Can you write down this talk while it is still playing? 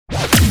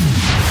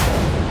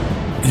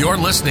You're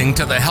listening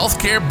to the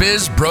Healthcare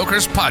Biz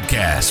Brokers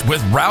Podcast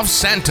with Ralph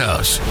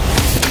Santos,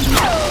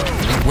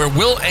 where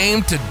we'll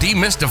aim to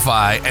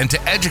demystify and to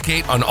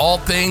educate on all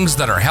things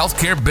that are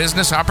healthcare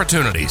business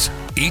opportunities.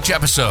 Each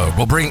episode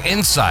will bring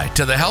insight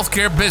to the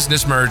healthcare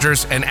business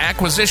mergers and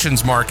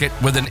acquisitions market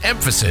with an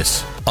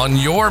emphasis on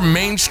your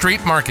Main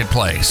Street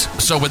marketplace.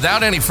 So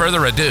without any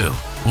further ado,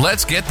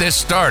 let's get this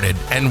started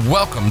and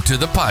welcome to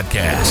the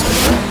podcast.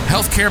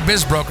 Healthcare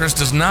Biz Brokers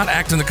does not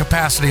act in the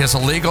capacity as a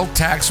legal,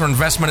 tax, or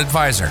investment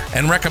advisor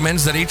and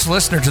recommends that each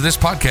listener to this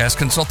podcast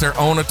consult their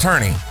own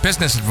attorney,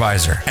 business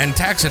advisor, and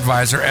tax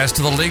advisor as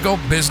to the legal,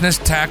 business,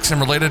 tax, and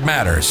related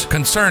matters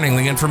concerning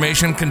the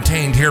information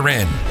contained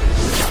herein.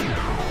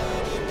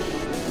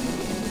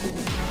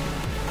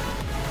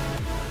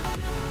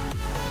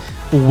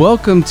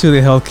 Welcome to the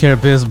Healthcare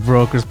Biz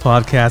Brokers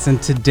Podcast,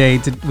 and today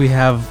we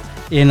have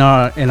in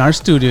our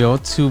studio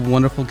two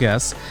wonderful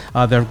guests.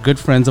 They're good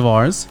friends of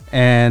ours,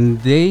 and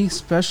they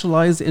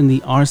specialize in the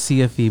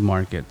RCFE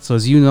market. So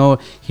as you know,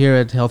 here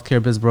at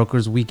Healthcare Biz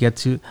Brokers, we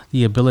have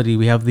the ability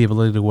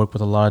to work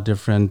with a lot of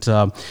different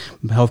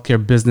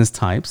healthcare business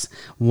types.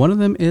 One of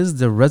them is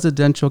the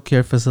residential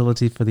care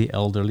facility for the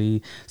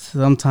elderly.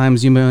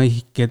 Sometimes you may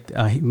hear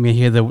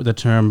the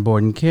term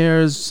board and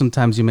cares.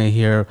 Sometimes you may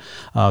hear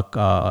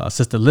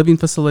assisted living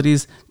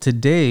facilities.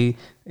 Today,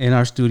 in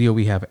our studio,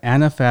 we have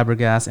Anna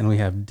Fabregas and we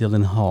have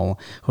Dylan Hull,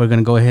 who are going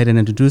to go ahead and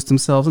introduce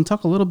themselves and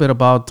talk a little bit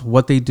about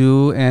what they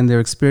do and their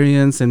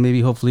experience, and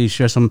maybe hopefully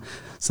share some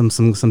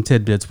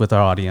tidbits with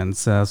our audience.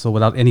 So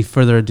without any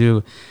further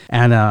ado,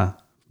 Anna,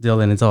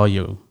 Dylan, it's all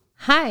you.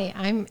 Hi,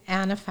 I'm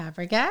Anna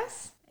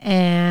Fabregas,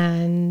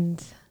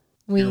 and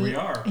Here we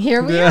are.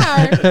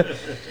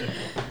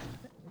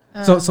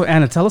 So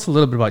Anna, tell us a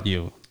little bit about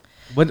you.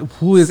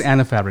 Who is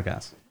Anna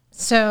Fabregas?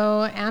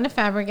 So Anna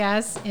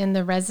Fabregas in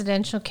the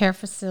residential care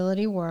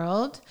facility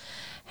world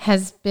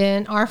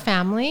our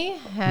family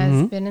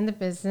has been in the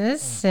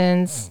business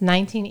since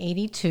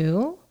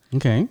 1982.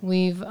 Okay.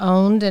 We've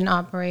owned and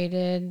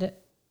operated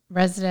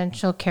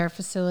residential care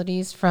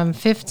facilities from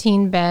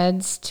 15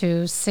 beds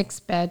to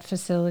 6-bed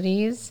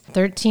facilities,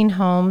 13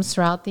 homes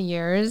throughout the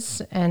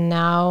years, and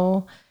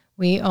now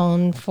we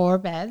own 4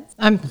 beds.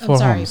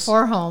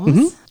 Four homes.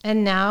 Mm-hmm.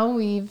 And now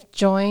we've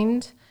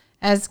joined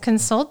as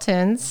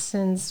consultants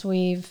since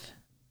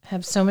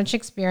have so much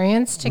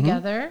experience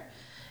together,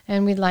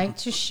 and we'd like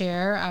to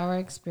share our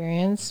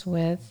experience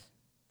with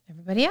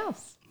everybody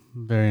else.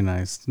 Very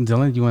nice.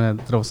 Dylan, you want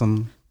to throw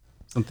some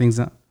things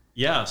out?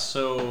 Yeah,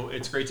 so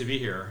it's great to be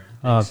here.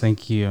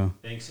 Thank you.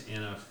 Thanks,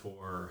 Anna,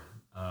 for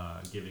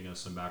giving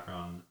us some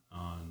background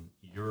on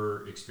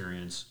your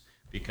experience,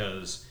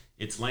 because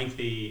it's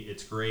lengthy,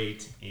 it's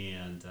great,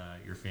 and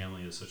your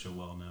family is such a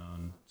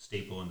well-known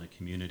staple in the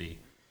community.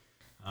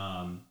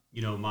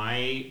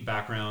 My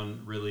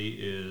background really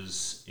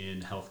is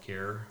in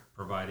healthcare,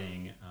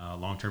 providing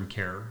long-term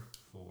care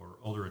for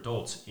older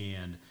adults.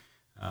 And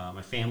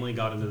my family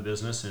got into the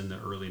business in the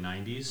early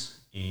 90s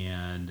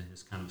and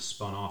has kind of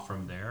spun off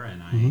from there.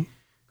 And I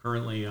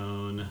currently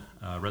own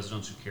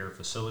residential care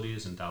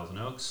facilities in Thousand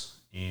Oaks.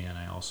 And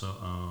I also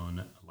own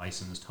a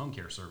licensed home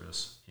care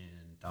service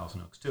in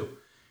Thousand Oaks too.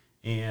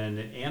 And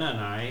Anna and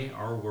I,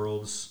 our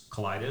worlds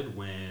collided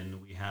when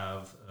we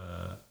have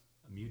a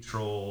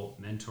mutual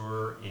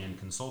mentor and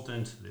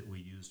consultant that we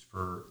used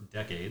for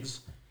decades,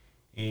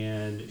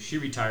 and she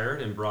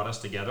retired and brought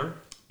us together.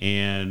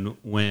 And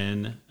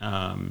when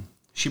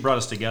she brought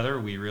us together,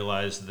 we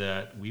realized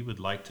that we would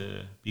like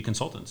to be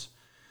consultants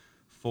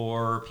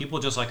for people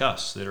just like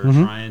us that are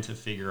trying to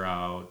figure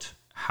out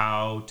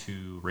how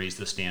to raise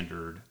the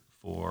standard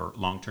for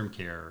long-term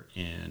care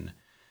in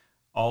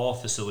all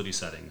facility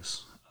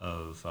settings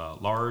of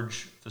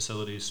large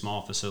facilities,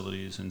 small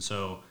facilities. And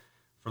so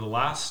for the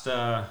last,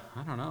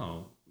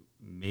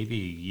 maybe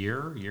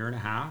year and a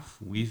half,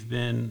 we've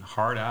been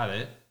hard at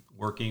it,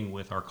 working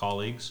with our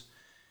colleagues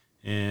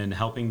and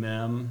helping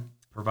them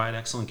provide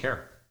excellent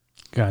care.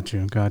 Got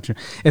you.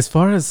 As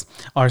far as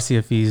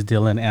RCFEs,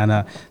 Dylan,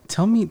 Anna,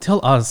 tell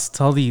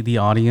the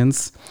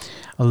audience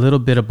a little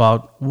bit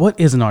about what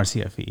is an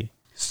RCFE.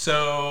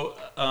 So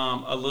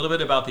a little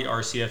bit about the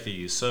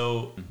RCFEs.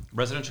 So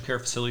residential care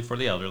facility for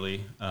the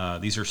elderly.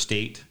 These are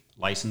state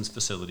licensed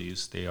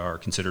facilities. They are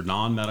considered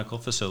non-medical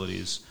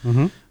facilities,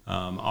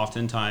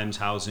 oftentimes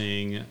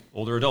housing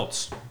older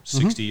adults,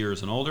 60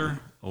 years and older,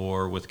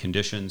 or with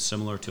conditions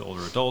similar to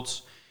older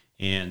adults,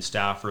 and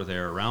staff are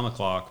there around the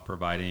clock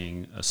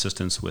providing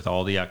assistance with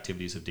all the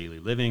activities of daily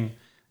living.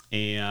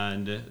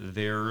 And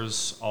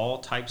there's all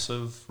types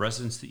of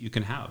residents that you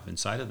can have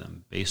inside of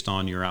them based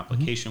on your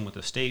application with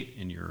the state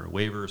and your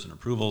waivers and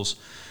approvals,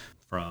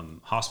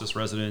 from hospice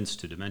residents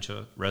to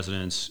dementia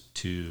residents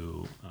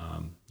to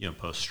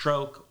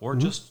post-stroke, or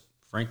just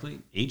frankly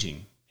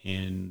aging,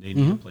 and they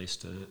need a place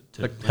to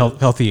like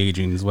healthy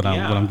aging is what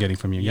I'm getting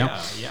from you. Yeah.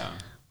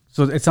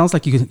 So it sounds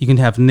like you can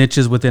have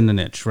niches within the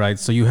niche, right?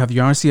 So you have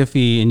your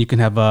RCFE, and you can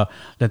have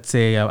let's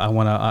say I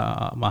want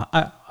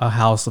a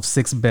house of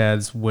 6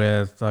 beds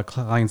with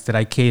clients that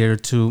I cater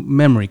to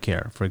memory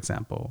care, for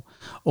example,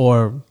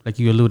 or like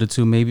you alluded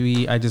to,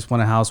 maybe I just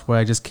want a house where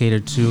I just cater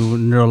to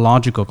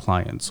neurological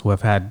clients who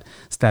have had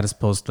status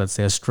post, let's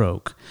say, a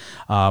stroke.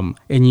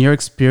 In your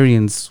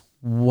experience,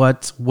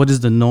 what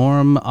is the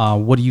norm?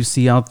 What do you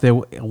see out there?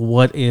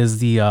 What is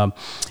the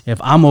if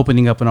I'm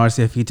opening up an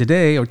RCFE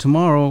today or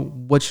tomorrow,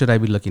 what should I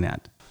be looking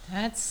at?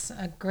 That's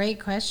a great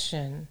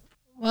question.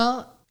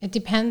 Well, it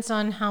depends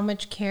on how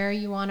much care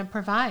you want to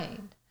provide.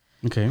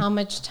 Okay. How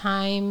much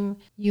time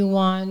you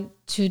want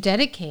to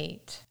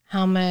dedicate.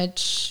 How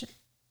much,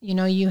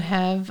 you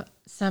have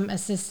some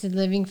assisted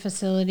living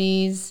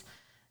facilities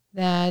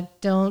that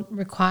don't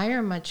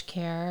require much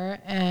care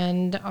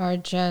and are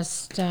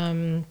just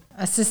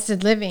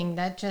assisted living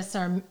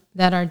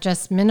that are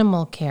just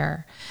minimal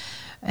care.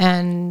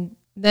 And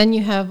then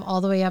you have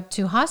all the way up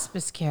to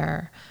hospice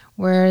care,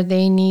 where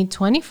they need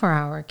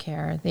 24-hour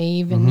care. They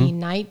even need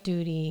night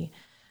duty.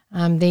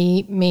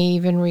 They may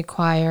even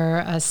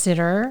require a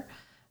sitter,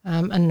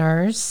 a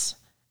nurse,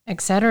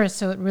 etc.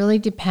 So it really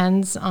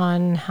depends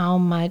on how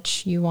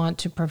much you want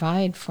to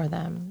provide for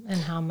them and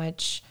how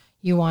much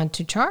you want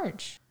to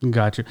charge.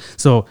 Gotcha.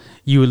 So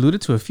you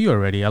alluded to a few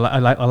already. I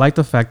like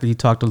the fact that you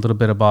talked a little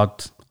bit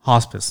about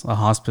hospice. A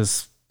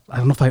hospice, I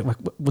don't know if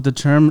would the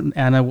term,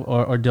 Anna,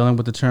 or Dylan,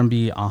 would the term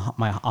be a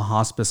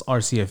hospice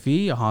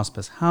RCFE, a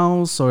hospice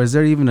house, or is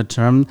there even a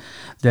term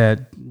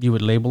that you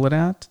would label it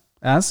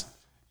as?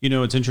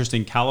 It's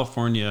interesting.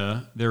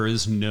 California, there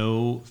is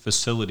no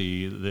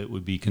facility that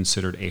would be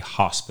considered a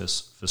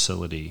hospice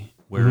facility,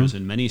 whereas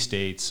in many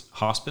states,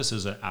 hospice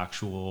is an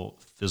actual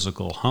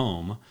physical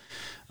home.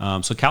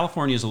 So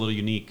California is a little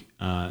unique.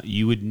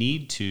 You would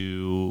need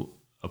to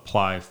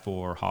apply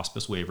for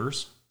hospice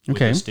waivers with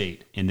the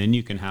state, and then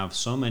you can have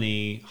so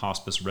many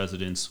hospice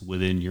residents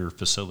within your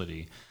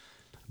facility.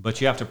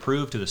 But you have to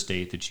prove to the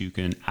state that you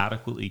can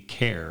adequately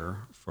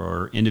care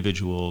for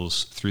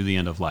individuals through the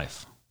end of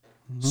life.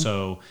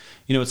 So,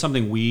 it's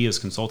something we as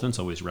consultants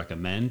always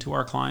recommend to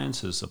our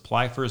clients is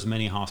apply for as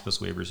many hospice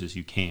waivers as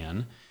you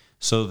can,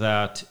 so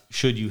that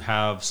should you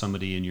have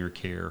somebody in your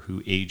care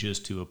who ages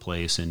to a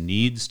place and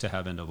needs to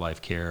have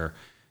end-of-life care,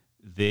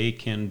 they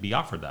can be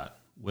offered that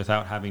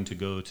without having to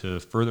go to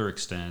further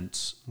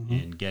extents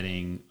in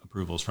getting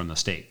approvals from the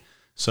state.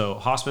 So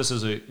hospice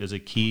is a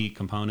key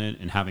component,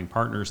 and having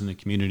partners in the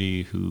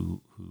community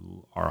who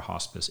are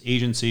hospice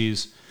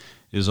agencies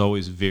is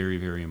always very,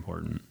 very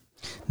important.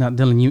 Now,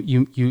 Dylan,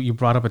 you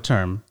brought up a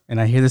term, and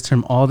I hear this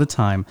term all the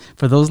time.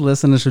 For those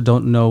listeners who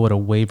don't know what a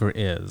waiver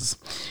is,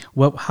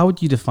 how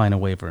would you define a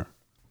waiver?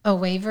 A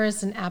waiver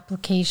is an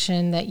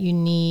application that you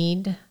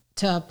need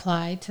to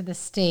apply to the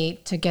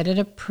state to get it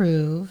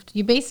approved.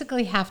 You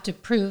basically have to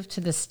prove to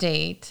the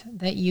state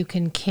that you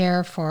can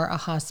care for a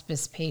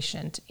hospice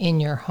patient in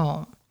your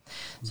home.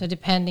 So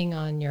depending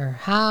on your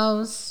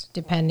house,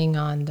 depending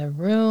on the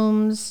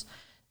rooms,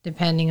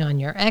 depending on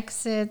your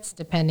exits,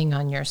 depending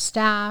on your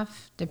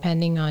staff,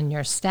 depending on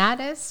your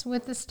status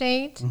with the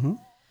state,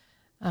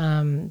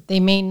 they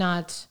may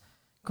not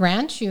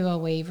grant you a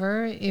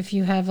waiver if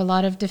you have a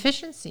lot of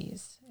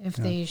deficiencies, if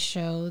they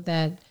show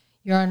that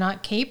you are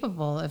not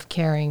capable of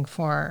caring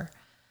for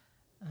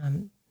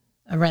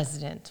a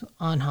resident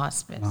on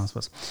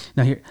hospice.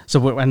 Now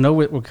I know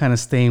we're kind of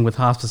staying with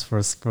hospice for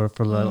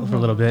a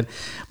little bit.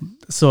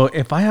 So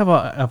if I have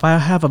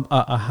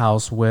a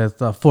house with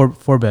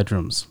 4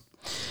 bedrooms,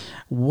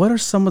 what are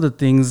some of the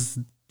things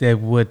that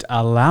would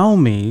allow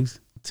me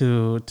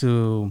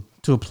to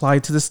apply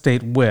to the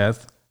state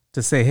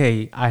to say,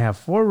 hey, I have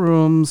 4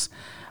 rooms,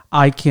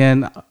 I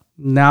can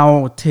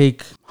now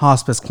take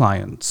hospice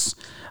clients?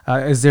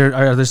 Are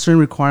there certain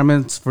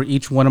requirements for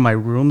each one of my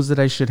rooms that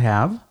I should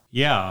have?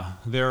 Yeah,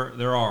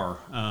 there are.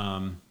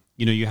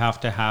 You have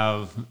to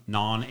have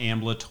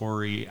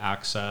non-ambulatory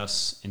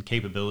access and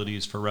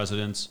capabilities for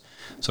residents.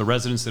 So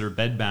residents that are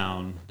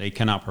bedbound, they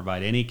cannot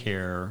provide any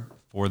care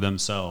for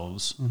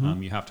themselves.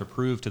 You have to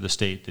prove to the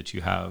state that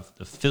you have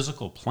the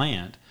physical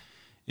plant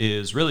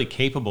is really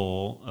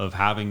capable of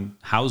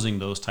housing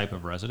those type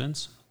of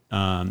residents.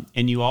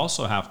 And you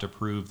also have to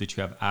prove that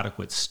you have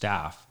adequate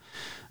staff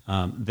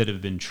that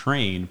have been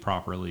trained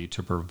properly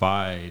to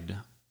provide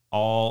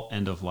all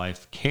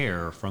end-of-life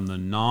care from the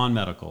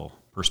non-medical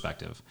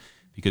perspective,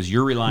 because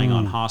you're relying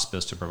on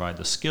hospice to provide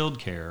the skilled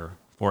care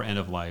for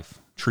end-of-life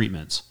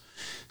treatments.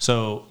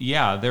 So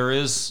yeah, there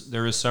is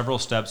several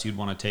steps you'd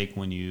want to take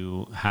when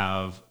you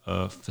have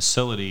a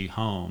facility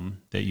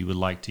home that you would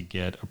like to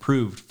get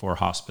approved for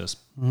hospice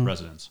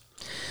residents.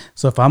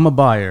 So if I'm a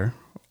buyer,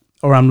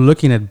 or I'm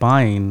looking at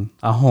buying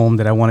a home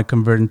that I want to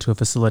convert into a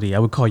facility, I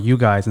would call you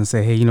guys and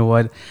say, hey, you know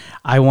what?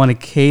 I want to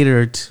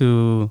cater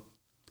to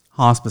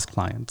hospice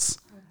clients.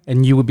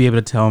 And you would be able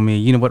to tell me,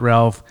 you know what,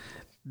 Ralph,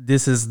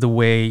 this is the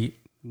way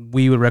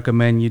we would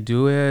recommend you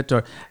do it,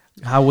 or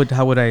how would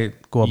I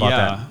go about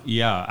that?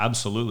 Yeah,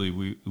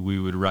 absolutely. We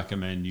would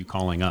recommend you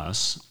calling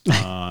us.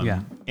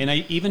 And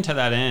even to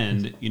that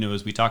end,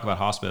 as we talk about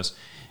hospice,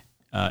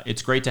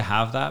 it's great to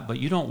have that, but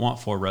you don't want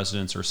 4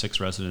 residents or 6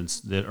 residents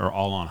that are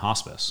all on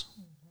hospice.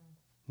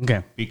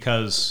 Okay.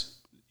 Because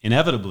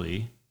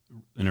inevitably,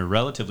 in a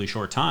relatively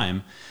short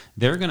time,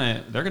 they're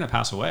gonna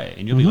pass away,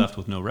 and you'll be left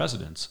with no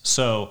residents.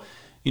 So,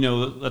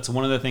 that's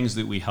one of the things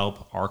that we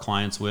help our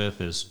clients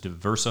with is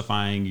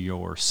diversifying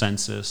your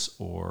census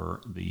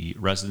or the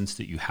residents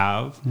that you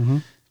have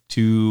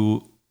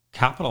to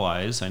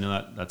capitalize. I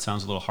know that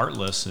sounds a little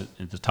heartless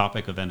at the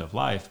topic of end of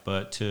life,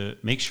 but to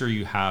make sure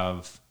you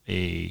have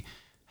a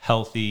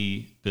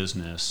healthy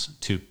business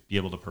to be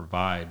able to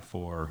provide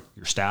for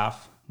your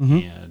staff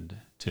and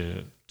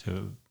to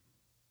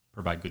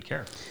provide good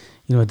care.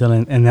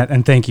 Dylan,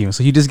 and thank you.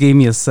 So you just gave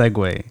me a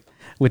segue,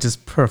 which is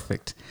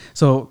perfect.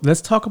 So let's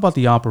talk about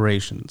the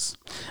operations.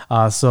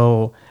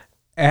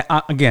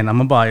 Again, I'm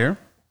a buyer.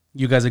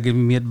 You guys are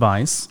giving me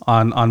advice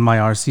on my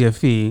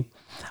RCFE.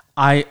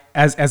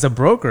 As a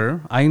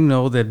broker, I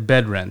know that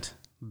bed rent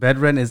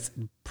is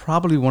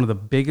probably one of the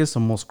biggest or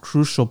most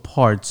crucial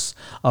parts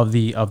of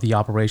the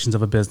operations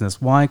of a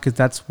business. Why? Because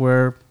that's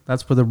where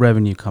the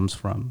revenue comes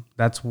from.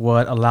 That's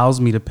what allows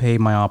me to pay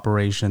my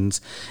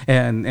operations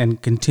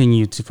and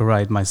continue to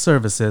provide my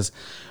services.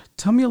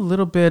 Tell me a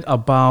little bit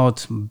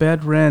about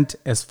bed rent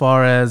as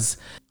far as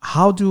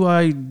how do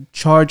I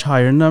charge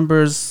higher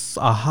numbers?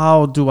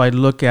 How do I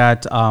look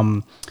at,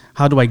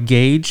 how do I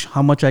gauge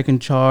how much I can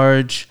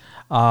charge?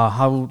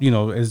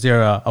 Is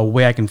there a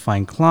way I can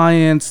find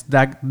clients,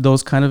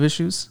 those kind of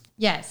issues?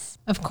 Yes,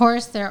 of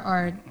course, there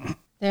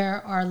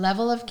are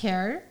level of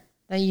care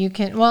that you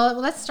can, well,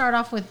 let's start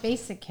off with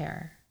basic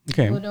care.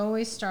 Okay. You would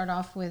always start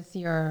off with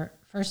your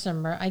first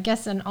number, I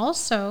guess. And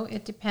also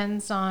it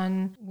depends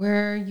on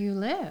where you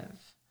live.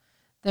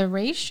 The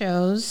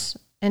ratios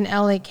in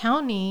LA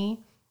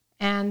County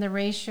and the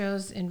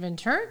ratios in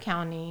Ventura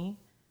County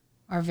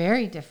are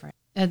very different.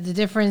 The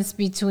difference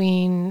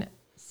between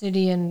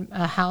city and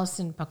a house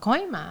in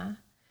Pacoima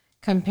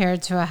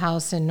compared to a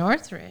house in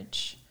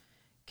Northridge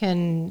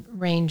can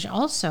range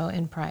also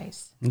in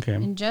price. Okay.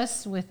 And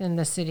just within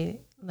the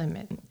city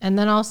limit. And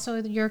then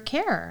also your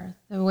care,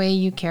 the way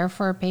you care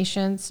for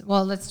patients.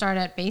 Well, let's start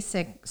at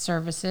basic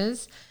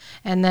services.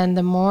 And then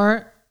the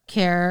more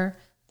care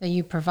that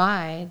you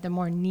provide, the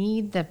more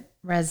need the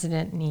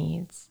resident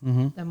needs,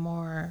 the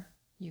more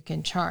you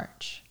can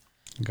charge.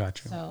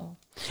 Gotcha. So,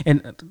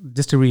 and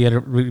just to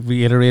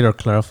reiterate or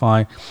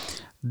clarify,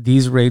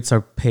 these rates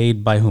are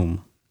paid by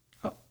whom?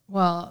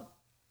 well,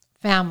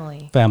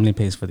 family. Family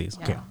pays for these.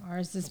 Yeah, Okay.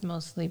 ours is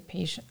mostly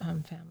patient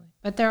family,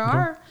 but there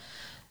are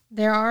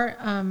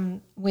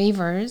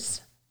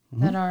waivers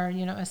that are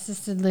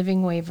assisted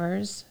living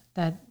waivers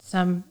that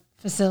some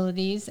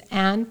facilities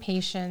and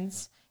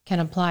patients can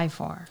apply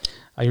for.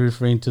 Are you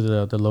referring to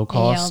the low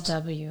cost?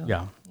 ALW.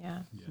 Yeah.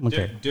 Yeah.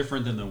 Okay.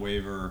 Different than the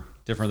waiver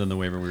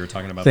we were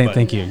talking about.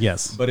 Thank you.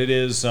 Yes. But it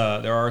is,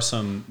 there are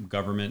some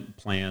government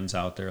plans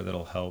out there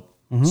that'll help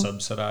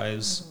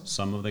subsidize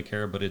some of the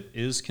care, but it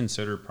is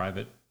considered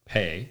private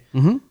pay.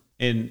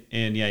 And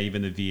yeah,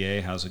 even the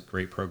VA has a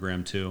great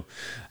program too.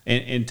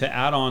 And to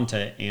add on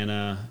to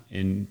Anna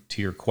and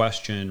to your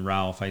question,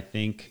 Ralph, I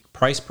think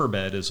price per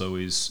bed is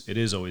always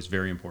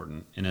very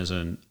important. And as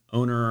an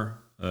owner,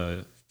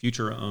 a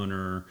future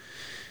owner,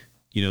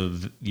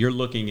 you're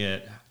looking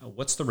at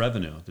what's the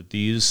revenue that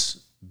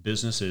these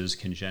businesses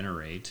can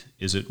generate.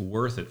 Is it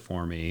worth it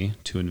for me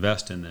to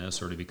invest in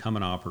this or to become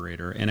an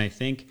operator? And I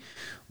think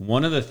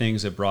one of the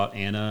things that brought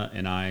Anna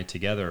and I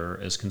together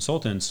as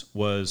consultants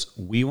was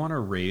we want to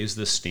raise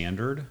the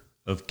standard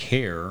of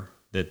care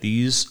that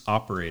these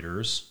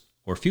operators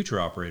or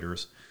future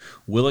operators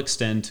will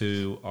extend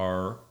to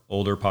our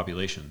older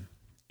population.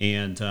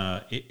 And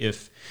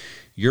if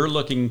you're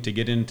looking to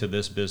get into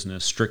this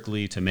business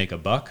strictly to make a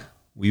buck,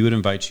 we would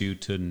invite you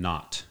to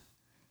not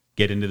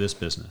get into this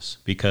business,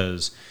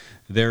 because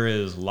there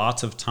is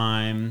lots of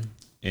time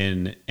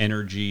and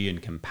energy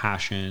and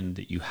compassion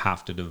that you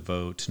have to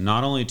devote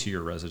not only to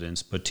your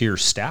residents, but to your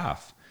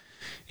staff.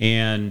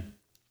 And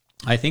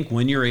I think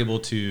when you're able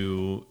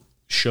to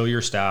show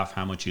your staff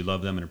how much you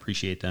love them and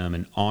appreciate them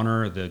and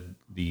honor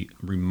the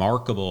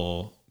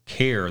remarkable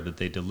care that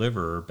they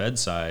deliver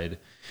bedside,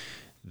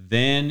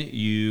 then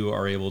you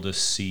are able to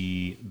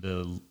see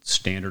the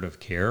standard of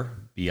care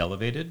be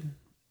elevated.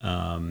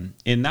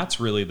 And that's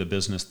really the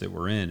business that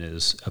we're in,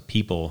 is a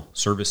people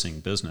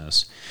servicing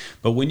business.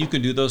 But when you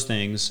can do those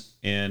things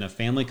and a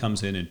family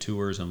comes in and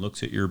tours and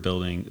looks at your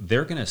building,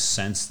 they're going to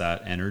sense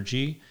that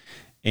energy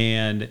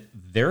and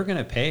they're going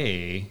to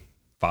pay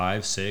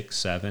 $5,000,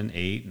 $6,000,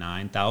 $7,000,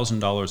 $8,000,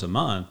 $9,000 a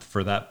month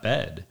for that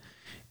bed.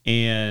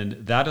 And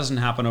that doesn't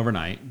happen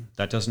overnight.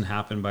 That doesn't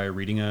happen by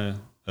reading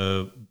a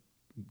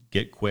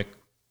get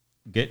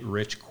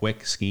rich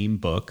quick scheme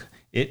book.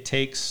 It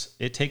takes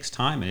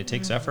time and it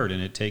takes effort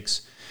and it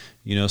takes,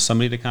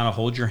 somebody to kind of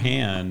hold your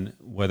hand,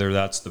 whether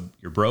that's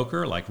your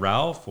broker like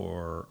Ralph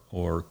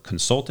or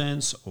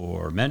consultants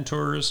or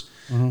mentors.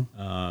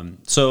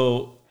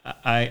 So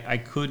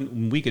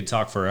we could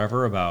talk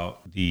forever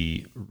about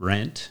the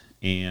rent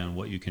and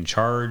what you can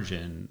charge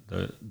and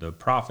the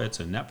profits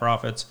and net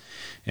profits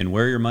and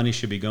where your money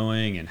should be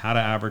going and how to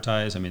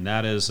advertise. I mean,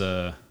 that is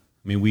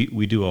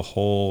we do a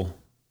whole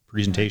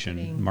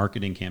presentation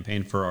marketing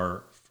campaign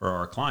for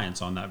our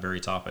clients on that very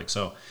topic.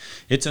 So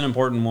it's an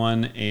important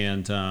one,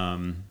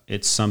 and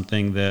it's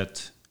something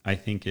that I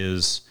think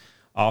is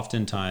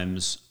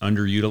oftentimes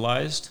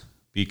underutilized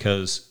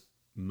because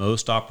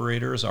most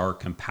operators are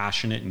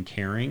compassionate and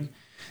caring.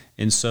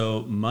 And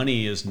so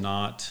money is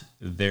not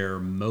their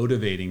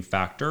motivating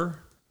factor,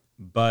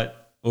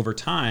 but over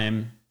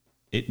time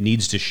it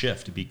needs to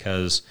shift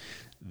because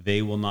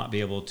they will not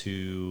be able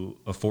to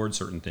afford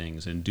certain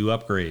things and do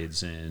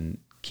upgrades and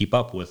keep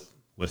up with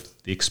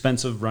the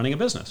expense of running a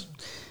business.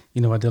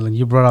 You know what, Dylan?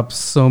 You brought up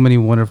so many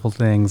wonderful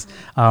things.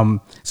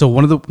 So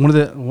one of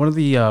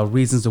the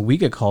reasons that we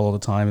get called all the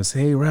time is,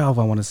 "Hey, Ralph,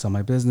 I want to sell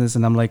my business,"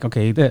 and I'm like,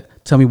 "Okay,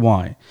 tell me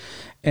why."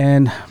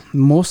 And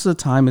most of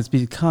the time, it's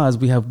because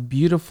we have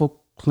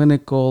beautiful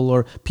clinical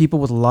or people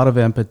with a lot of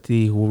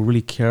empathy who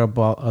really care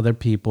about other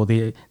people.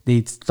 They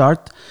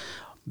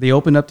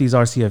open up these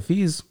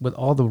RCFEs with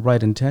all the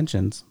right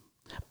intentions,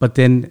 but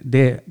then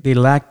they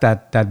lack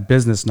that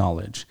business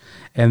knowledge,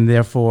 and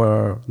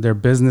therefore their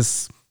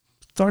business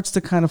starts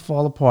to kind of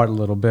fall apart a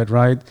little bit,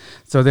 right?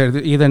 So they're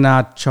either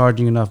not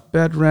charging enough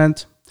bed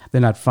rent, they're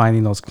not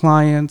finding those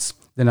clients,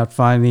 they're not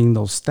finding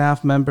those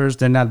staff members,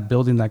 they're not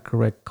building that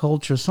correct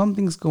culture.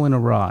 Something's going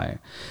awry.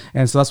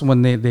 And so that's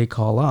when they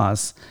call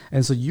us.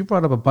 And so you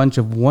brought up a bunch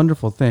of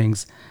wonderful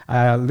things.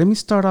 Let me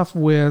start off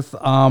with,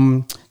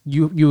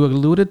 you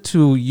alluded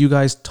to you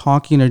guys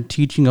talking or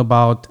teaching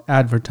about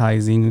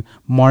advertising,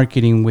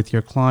 marketing with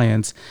your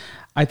clients.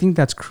 I think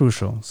that's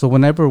crucial. So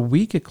whenever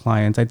we get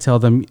clients, I tell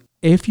them,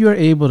 if you're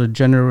able to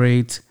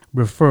generate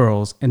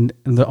referrals, and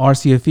the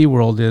RCFE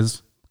world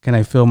is, can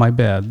I fill my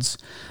beds?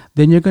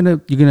 Then you're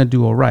gonna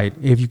do all right.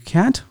 If you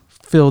can't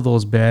fill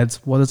those beds,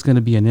 well, it's gonna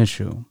be an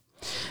issue.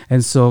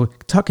 And so,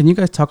 can you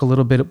guys talk a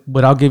little bit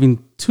without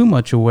giving too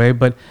much away,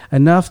 but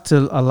enough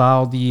to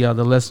allow the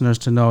listeners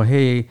to know,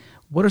 hey,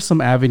 what are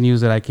some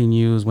avenues that I can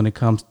use when it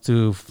comes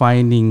to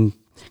finding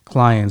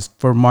clients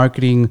for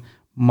marketing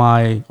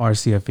my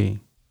RCFE?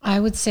 I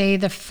would say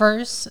the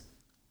first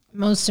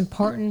most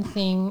important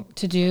thing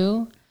to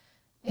do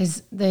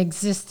is the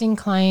existing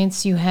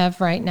clients you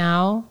have right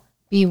now,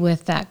 be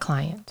with that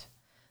client.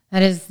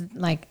 That is,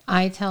 like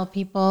I tell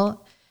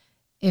people,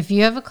 if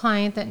you have a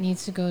client that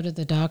needs to go to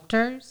the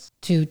doctors,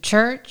 to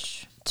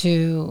church,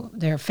 to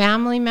their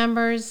family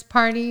members'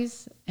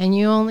 parties, and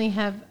you only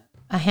have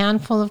a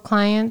handful of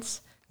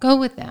clients, go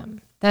with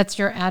them. That's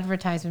your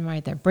advertisement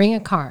right there. Bring a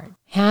card.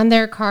 Hand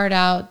their card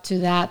out to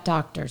that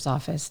doctor's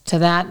office, to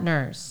that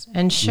nurse,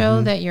 and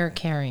show that you're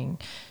caring.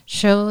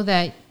 Show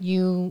that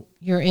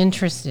you're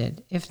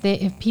interested.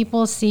 If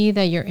people see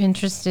that you're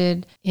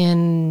interested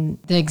in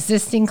the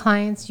existing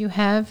clients you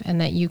have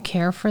and that you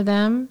care for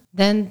them,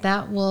 then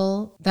that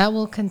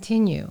will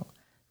continue.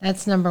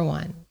 That's number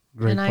one.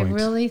 Great point. I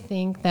really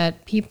think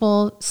that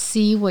people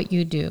see what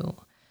you do.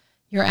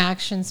 Your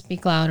actions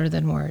speak louder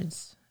than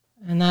words.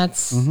 And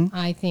that's,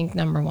 I think,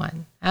 number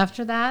one.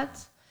 After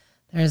that,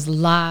 there's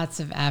lots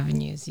of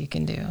avenues you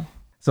can do.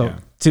 So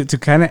to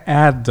kind of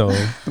add though,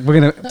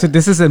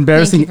 this is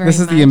embarrassing. This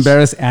is the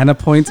embarrass Anna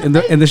point in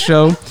the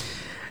show.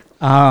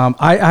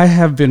 I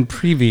have been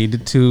privy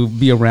to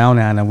be around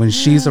Anna when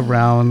she's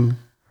around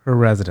her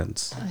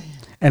residents,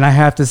 and I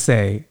have to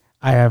say,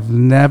 I have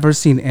never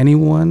seen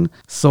anyone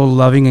so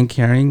loving and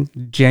caring,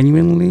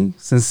 genuinely,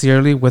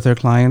 sincerely with her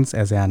clients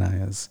as Anna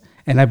is.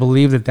 And I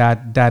believe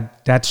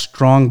that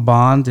strong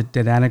bond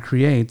that Anna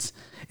creates,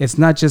 it's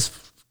not just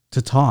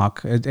to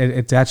talk;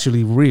 it's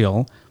actually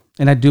real.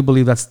 And I do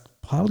believe that's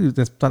probably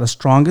the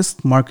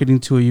strongest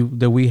marketing tool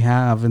that we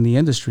have in the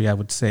industry, I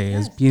would say,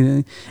 is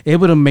being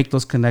able to make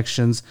those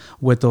connections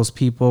with those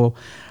people.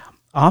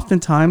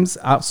 Oftentimes,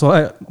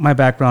 my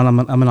background,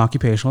 I'm an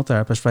occupational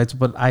therapist, right?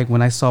 But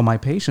when I saw my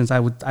patients, I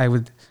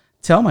would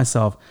tell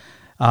myself,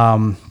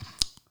 some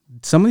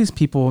of these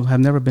people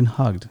have never been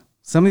hugged.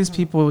 Some of these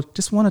people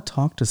just want to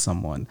talk to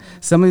someone.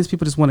 Some of these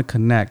people just want to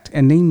connect,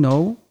 and they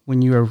know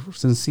when you are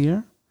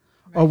sincere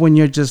or when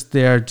you're just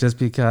there just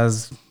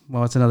because,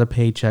 well, it's another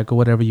paycheck or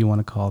whatever you want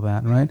to call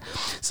that, right?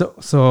 So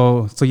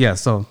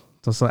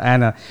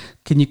Anna,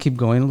 can you keep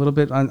going a little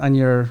bit on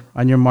your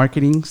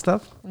marketing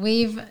stuff?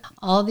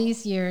 All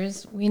these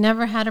years, we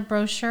never had a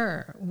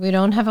brochure. We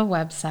don't have a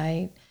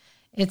website.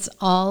 It's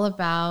all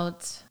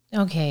about,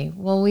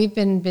 we've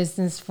been in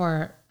business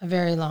for a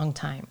very long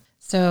time.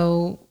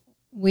 So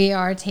we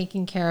are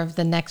taking care of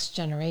the next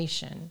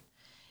generation.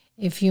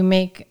 If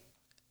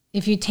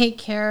you take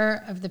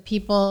care of the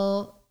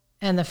people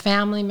and the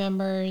family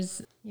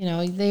members,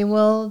 they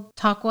will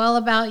talk well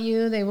about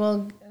you. They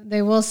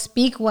will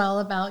speak well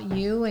about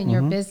you and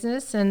your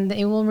business, and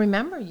they will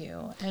remember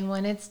you. And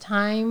when it's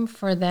time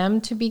for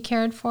them to be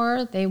cared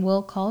for, they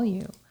will call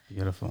you.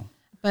 Beautiful.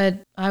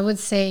 But I would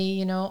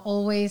say,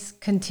 always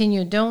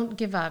continue. Don't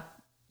give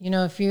up.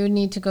 If you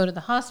need to go to the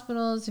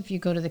hospitals, if you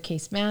go to the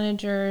case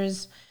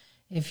managers,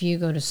 if you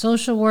go to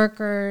social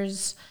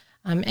workers,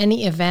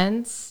 any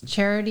events,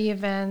 charity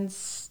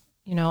events,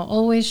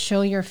 always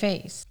show your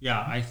face.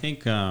 Yeah, I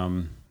think,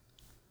 from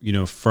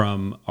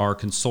our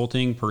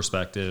consulting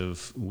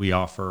perspective, we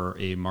offer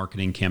a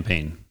marketing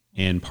campaign.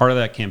 And part of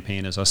that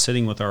campaign is us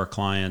sitting with our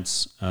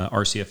clients,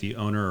 RCFE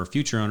owner or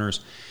future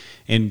owners,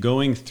 and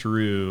going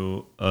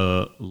through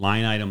a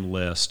line item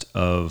list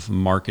of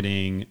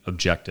marketing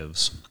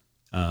objectives.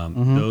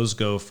 Those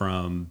go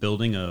from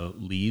building a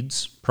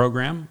leads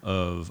program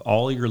of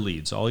all your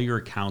leads, all your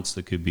accounts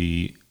that could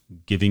be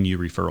giving you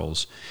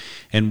referrals,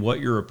 and what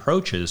your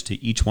approach is to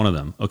each one of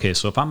them. Okay,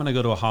 so if I'm going to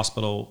go to a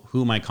hospital,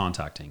 who am I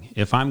contacting?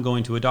 If I'm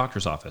going to a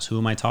doctor's office, who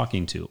am I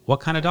talking to?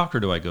 What kind of doctor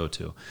do I go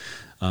to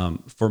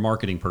for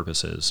marketing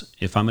purposes?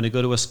 If I'm going to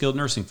go to a skilled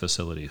nursing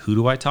facility, who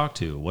do I talk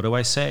to? What do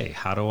I say?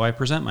 How do I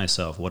present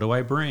myself? What do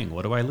I bring?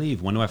 What do I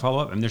leave? When do I follow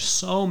up? And there's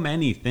so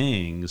many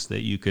things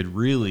that you could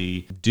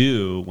really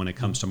do when it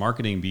comes to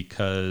marketing,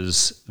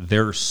 because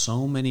there are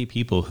so many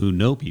people who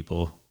know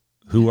people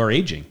who are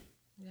aging.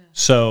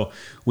 So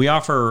we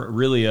offer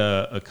really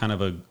a kind of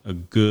a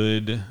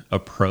good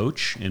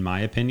approach, in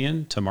my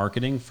opinion, to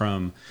marketing,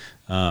 from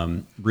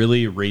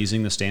really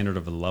raising the standard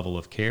of the level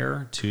of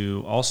care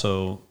to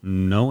also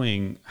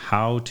knowing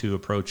how to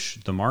approach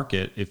the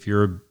market if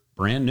you're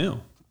brand new.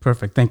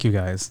 Perfect. Thank you,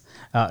 guys.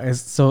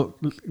 So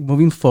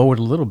moving forward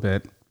a little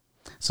bit.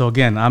 So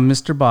again, I'm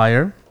Mr.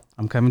 Buyer.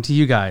 I'm coming to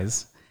you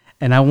guys,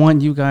 and I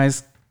want you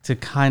guys to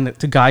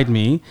guide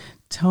me.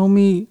 Tell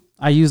me.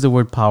 I use the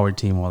word power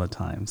team all the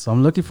time. So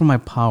I'm looking for my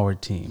power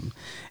team.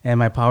 And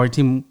my power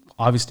team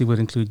obviously would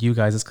include you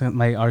guys as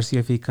my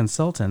RCFE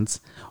consultants.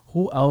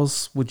 Who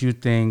else would you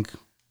think,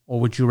 or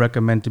would you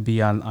recommend to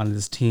be on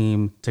this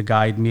team to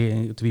guide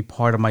me, to be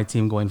part of my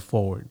team going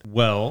forward?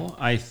 Well,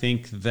 I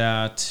think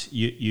that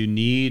you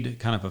need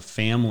kind of a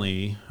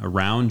family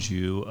around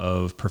you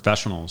of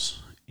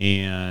professionals.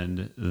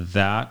 And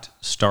that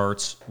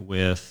starts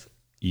with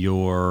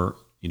your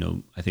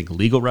I think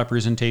legal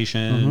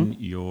representation,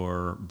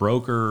 your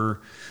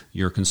broker,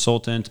 your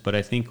consultant. But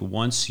I think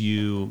once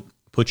you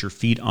put your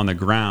feet on the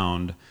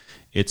ground,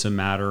 it's a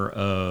matter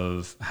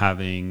of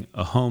having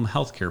a home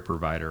healthcare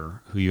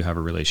provider who you have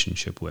a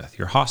relationship with,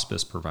 your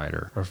hospice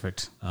provider.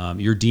 Perfect.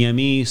 Your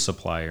DME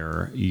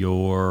supplier,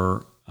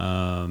 your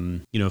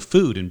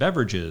food and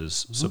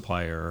beverages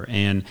supplier.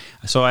 And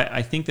so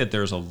I think that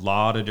there's a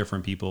lot of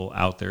different people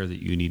out there that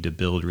you need to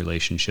build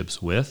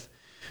relationships with,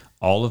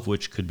 all of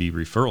which could be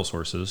referral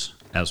sources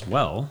as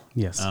well.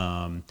 Yes.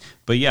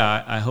 But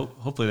yeah, I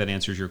hopefully that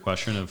answers your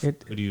question of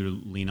who do you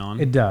lean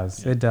on? It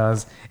does. Yeah. It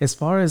does. As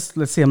far as,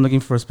 let's say I'm looking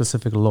for a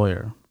specific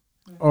lawyer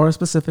or a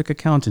specific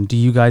accountant, do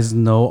you guys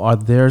know, are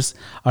there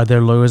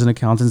lawyers and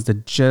accountants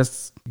that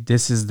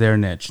this is their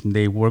niche?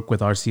 They work with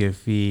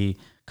RCFE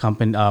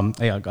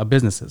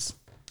businesses?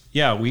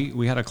 Yeah,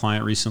 we had a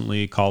client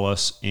recently call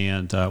us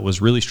and was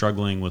really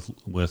struggling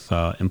with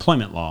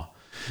employment law.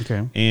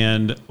 Okay.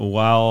 And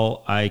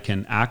while I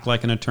can act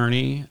like an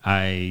attorney,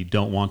 I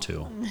don't want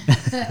to.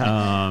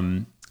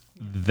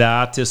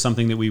 That is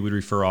something that we would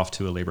refer off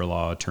to a labor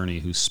law attorney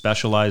who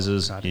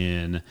specializes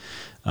in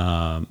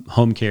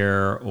home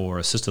care or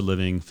assisted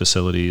living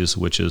facilities,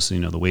 which is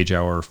the wage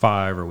hour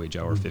 5 or wage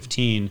hour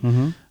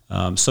 15.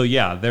 So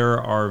yeah, there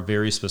are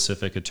very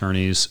specific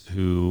attorneys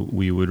who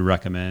we would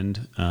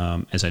recommend,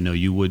 as I know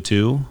you would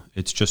too.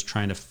 It's just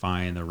trying to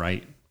find the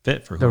right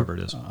fit for whoever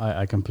it is.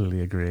 I completely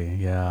agree.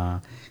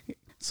 Yeah.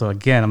 So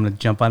again, I'm going to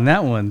jump on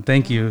that one.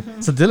 Thank you.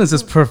 So Dylan's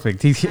is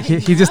perfect. He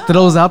just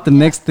throws out the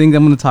next thing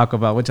I'm going to talk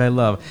about, which I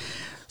love.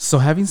 So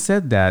having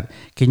said that,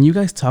 can you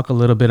guys talk a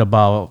little bit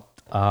about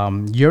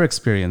your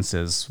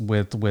experiences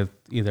with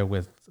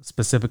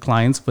specific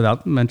clients,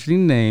 without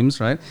mentioning names,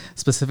 right?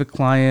 Specific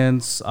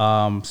clients,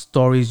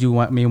 stories you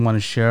may want to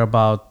share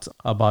about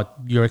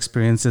your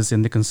experiences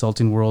in the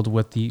consulting world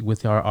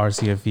with our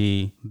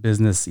RCFE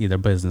business, either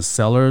business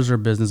sellers or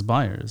business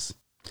buyers.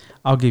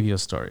 I'll give you a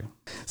story.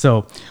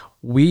 So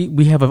we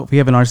have an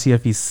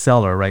RCFE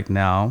seller right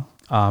now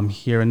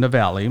here in the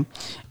Valley,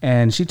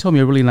 and she told me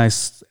a really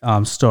nice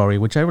story,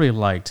 which I really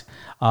liked.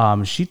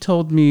 She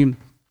told me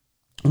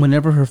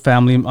whenever her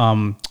family,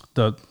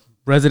 the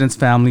residents'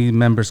 family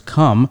members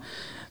come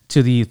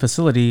to the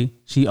facility,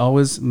 she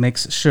always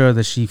makes sure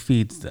that she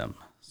feeds them.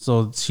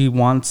 So she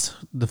wants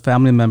the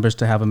family members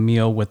to have a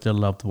meal with their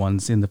loved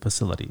ones in the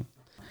facility.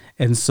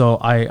 And so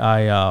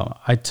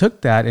I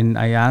took that and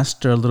I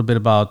asked her a little bit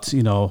about,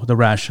 the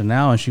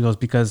rationale. And she goes,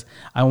 because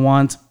I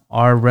want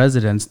our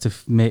residents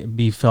to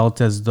be felt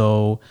as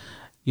though,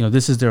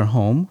 this is their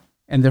home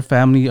and their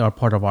family are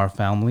part of our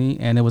family.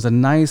 And it was a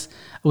nice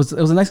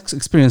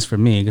experience for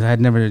me, because I had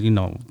never,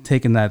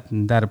 taken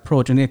that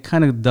approach. And it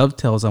kind of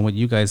dovetails on what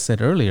you guys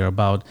said earlier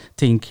about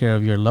taking care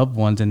of your loved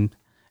ones.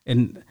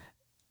 And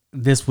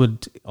this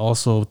would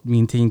also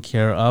mean taking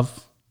care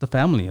of the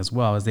family as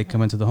well as they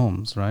come into the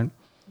homes, right?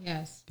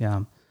 Yes.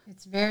 Yeah.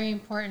 It's very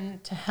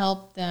important to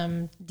help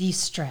them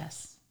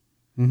de-stress.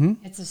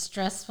 It's a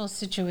stressful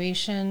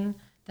situation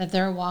that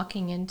they're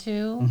walking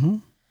into.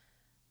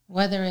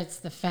 whether it's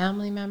the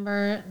family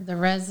member, the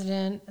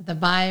resident, the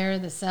buyer,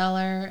 the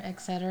seller,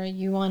 etc.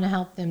 You want to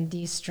help them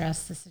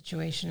de-stress the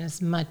situation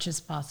as much as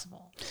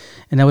possible.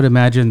 And I would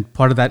imagine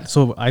part of that,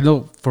 so I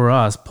know for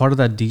us, part of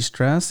that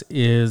de-stress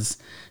is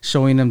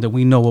showing them that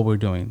we know what we're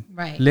doing.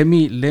 Right. Let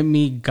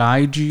me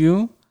guide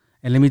you,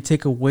 and let me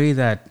take away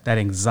that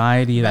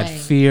anxiety, that Right.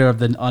 fear of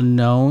the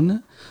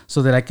unknown,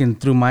 so that I can,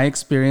 through my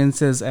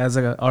experiences as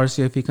a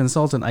RCFE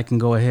consultant, I can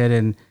go ahead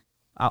and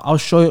I'll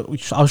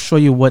show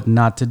you what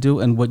not to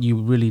do and what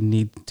you really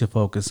need to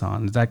focus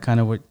on. Is that kind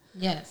of what?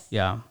 Yes.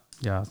 Yeah.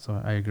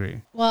 So I agree.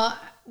 Well,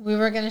 we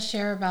were going to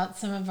share about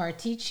some of our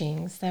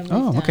teachings that we've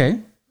Oh, done. okay.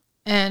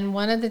 And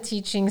one of the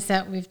teachings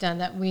that we've done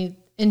that we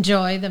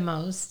enjoy the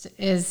most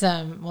is,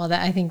 that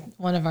I think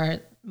one of our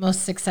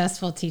most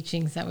successful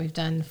teachings that we've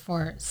done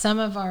for some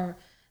of our,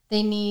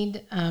 they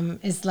need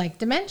is like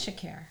dementia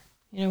care.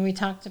 You know, we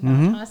talked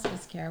about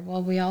hospice care.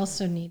 Well, we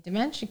also need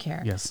dementia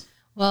care. Yes.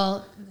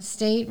 Well, the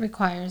state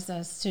requires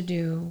us to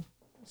do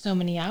so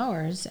many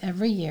hours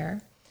every year.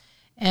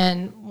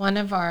 And one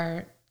of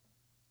our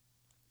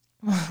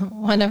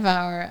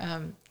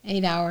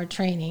 8-hour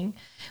training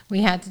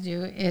we had to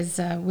do is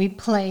we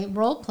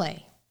role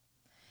play,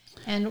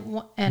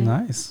 and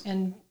Nice.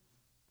 and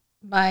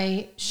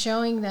by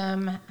showing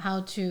them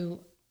how to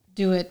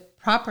do it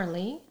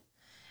properly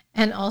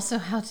and also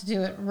how to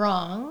do it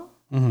wrong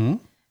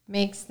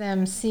makes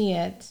them see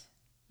it,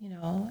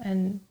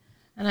 and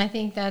I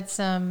think that's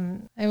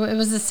it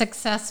was a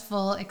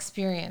successful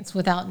experience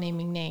without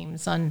naming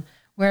names on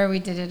where we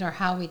did it or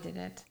how we did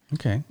it.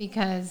 Okay.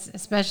 Because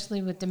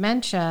especially with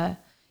dementia,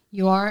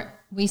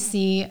 we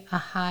see a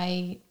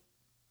high,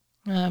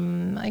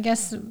 I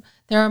guess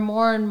there are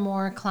more and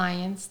more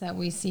clients that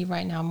we see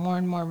right now, more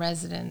and more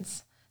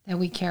residents that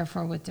we care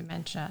for with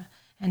dementia.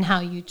 And how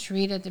you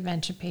treat a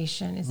dementia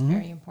patient is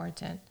very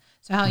important.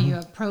 So how you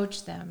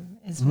approach them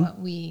is what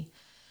we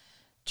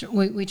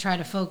try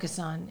to focus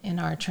on in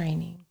our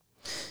training.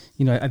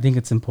 I think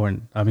it's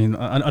important. I mean,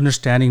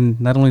 understanding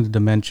not only the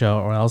dementia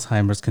or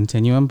Alzheimer's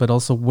continuum, but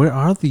also where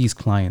are these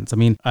clients? I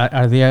mean,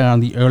 are they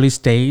on the early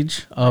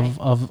stage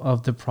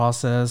of the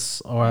process,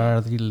 or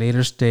are they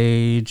later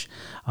stage?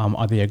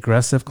 Are they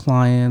aggressive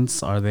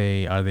clients? Are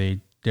they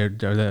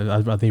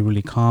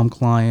really calm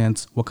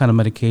clients? What kind of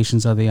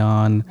medications are they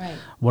on? Right.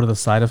 What are the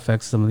side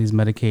effects of some of these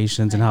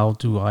medications, and how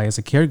do I, as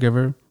a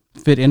caregiver,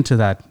 fit into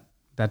that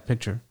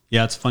picture?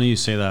 Yeah, it's funny you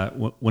say that.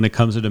 When it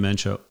comes to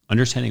dementia,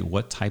 understanding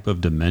what type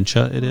of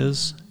dementia it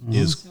is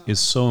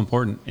so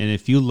important. And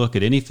if you look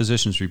at any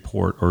physician's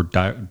report or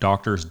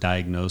doctor's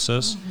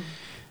diagnosis,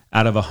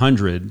 out of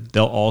 100,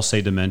 they'll all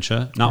say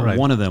dementia. Not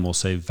one of them will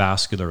say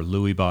vascular,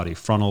 Lewy body,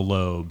 frontal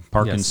lobe,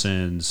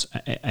 Parkinson's.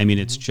 Yes. I mean,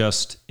 it's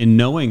just, in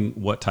knowing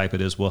what type it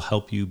is will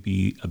help you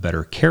be a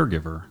better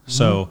caregiver.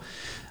 So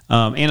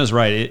Anna's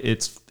right.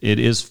 It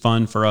is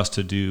fun for us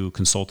to do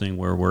consulting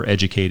where we're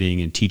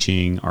educating and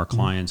teaching our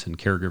clients and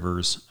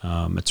caregivers.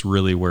 It's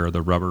really where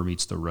the rubber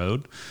meets the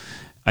road.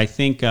 I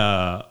think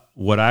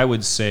what I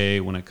would say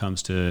when it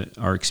comes to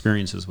our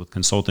experiences with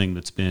consulting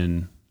that's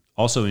been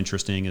also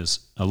interesting is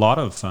a lot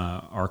of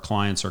our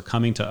clients are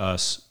coming to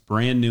us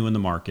brand new in the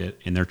market,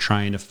 and they're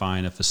trying to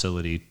find a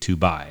facility to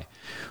buy,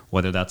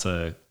 whether that's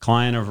a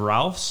client of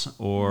Ralph's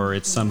or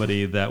it's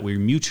somebody that we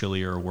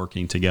mutually are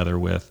working together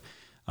with.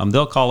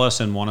 They'll call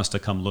us and want us to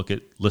come look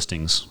at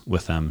listings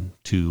with them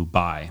to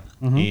buy.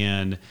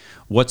 And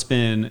what's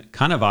been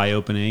kind of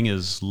eye-opening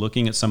is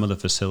looking at some of the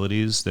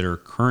facilities that are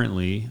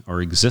currently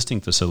or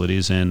existing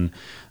facilities and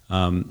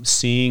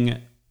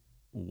seeing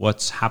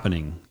what's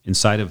happening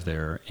inside of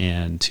there,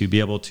 and to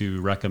be able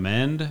to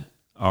recommend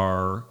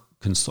our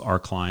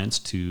clients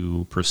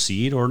to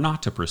proceed or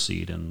not to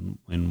proceed,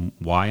 and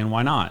why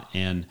not.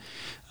 And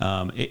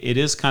it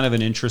is kind of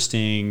an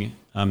interesting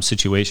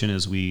situation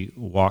as we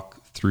walk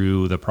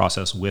through the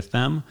process with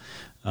them.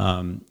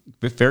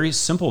 But very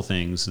simple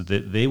things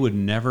that they would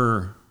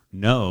never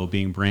know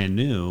being brand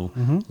new,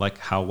 like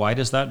how wide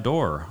is that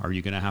door? Are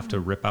you going to have to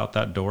rip out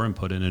that door and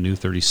put in a new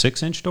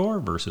 36-inch door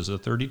versus a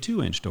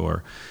 32-inch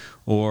door?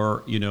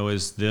 Or,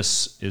 is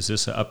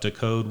this an up to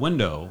code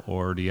window,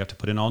 or do you have to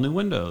put in all new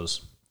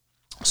windows?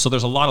 So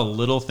there's a lot of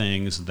little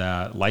things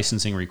that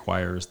licensing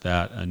requires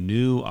that a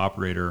new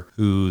operator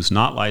who's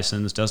not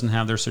licensed, doesn't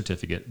have their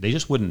certificate, they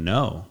just wouldn't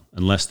know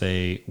unless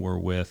they were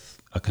with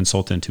a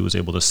consultant who was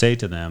able to say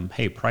to them,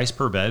 hey, price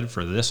per bed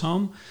for this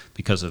home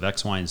because of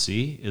X, Y, and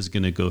Z is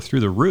going to go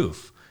through the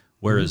roof.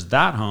 Whereas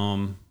that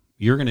home,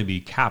 you're going to be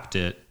capped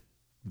at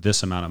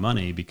this amount of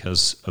money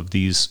because of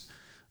these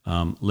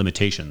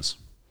limitations.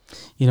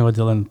 You know what,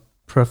 Dylan?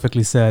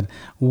 Perfectly said.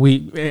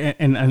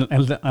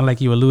 And like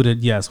you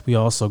alluded, yes, we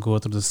also go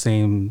through the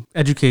same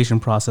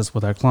education process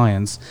with our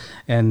clients.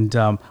 And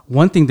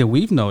one thing that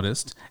we've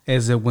noticed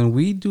is that when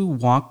we do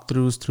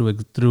walkthroughs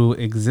through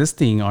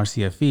existing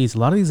RCFEs, a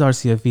lot of these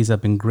RCFEs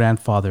have been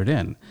grandfathered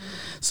in.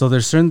 So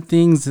there's certain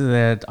things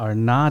that are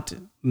not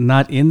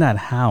not in that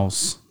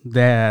house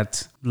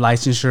that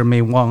licensure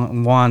may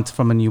want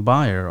from a new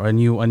buyer or a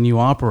new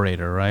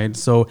operator, right?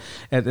 So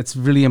it's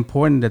really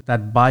important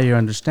that buyer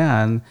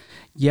understand,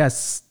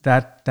 yes,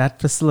 that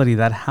facility,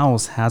 that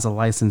house has a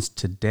license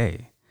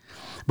today.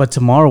 But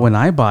tomorrow when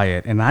I buy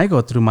it and I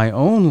go through my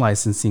own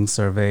licensing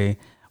survey,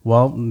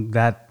 well,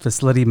 that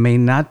facility may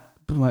not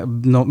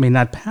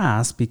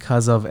pass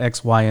because of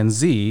X, Y, and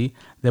Z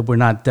that were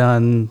not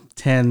done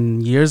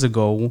 10 years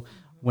ago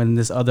when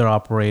this other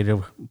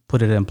operator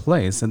put it in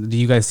place. And do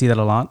you guys see that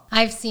a lot?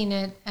 I've seen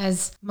it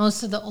as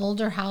most of the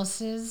older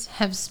houses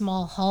have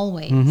small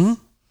hallways.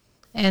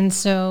 And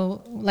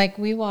so like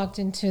we walked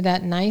into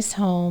that nice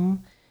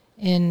home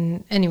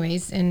in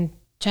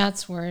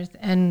Chatsworth,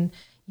 and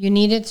you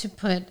needed to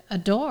put a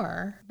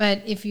door.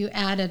 But if you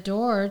add a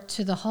door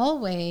to the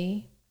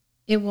hallway,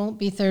 it won't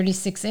be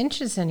 36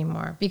 inches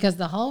anymore because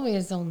the hallway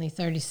is only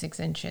 36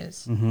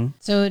 inches.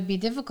 So it'd be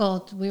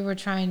difficult. We were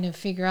trying to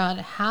figure out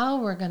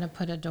how we're going to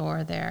put a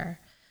door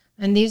there.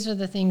 And these are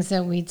the things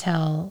that we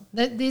tell.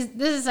 This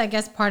is, I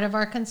guess, part of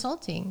our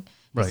consulting,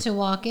 right, is to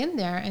walk in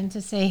there and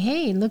to say,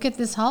 hey, look at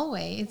this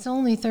hallway. It's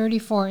only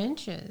 34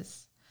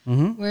 inches,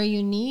 where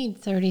you need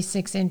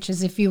 36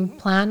 inches if you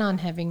plan on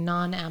having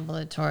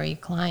non-ambulatory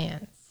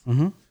clients.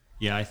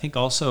 Yeah, I think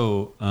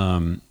also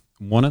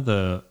one of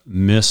the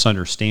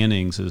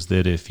misunderstandings is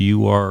that if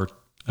you are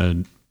a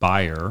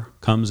buyer,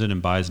 comes in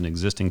and buys an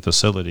existing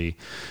facility,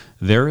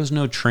 there is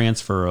no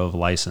transfer of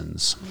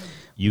license.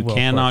 You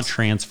cannot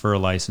transfer a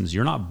license.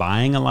 You're not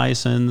buying a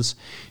license.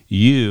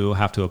 You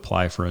have to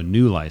apply for a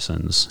new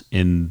license.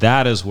 And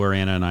that is where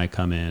Anna and I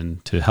come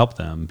in to help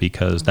them,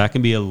 because that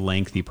can be a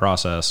lengthy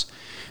process.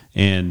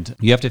 And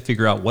you have to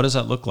figure out, what does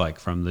that look like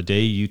from the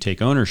day you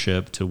take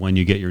ownership to when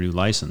you get your new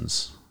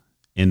license?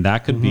 And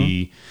that could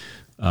be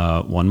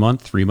 1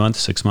 month, 3 months,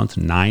 6 months,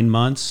 9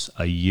 months,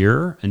 a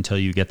year until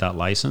you get that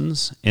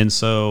license. And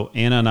so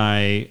Anna and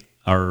I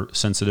are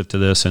sensitive to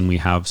this, and we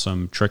have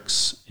some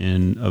tricks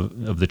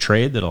of the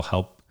trade that'll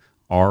help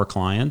our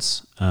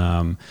clients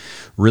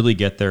really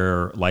get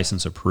their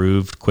license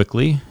approved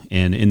quickly,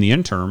 and in the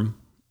interim,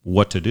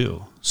 what to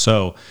do.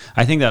 So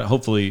I think that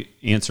hopefully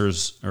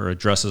answers or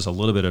addresses a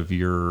little bit of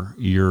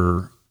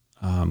your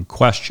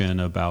question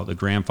about the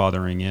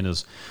grandfathering in.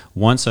 Is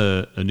once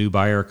a new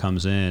buyer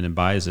comes in and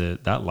buys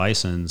it, that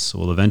license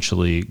will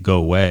eventually go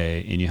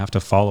away, and you have to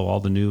follow all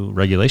the new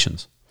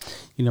regulations.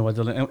 You know what,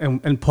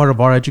 Dylan, and part of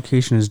our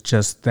education is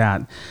just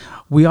that.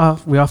 We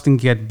often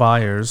get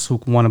buyers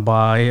who want to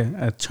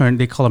buy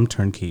they call them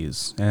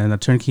turnkeys. And a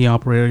turnkey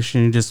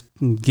operation, just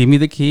give me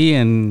the key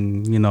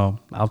and,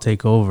 I'll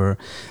take over.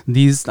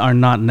 These are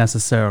not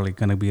necessarily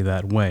going to be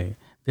that way.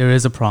 There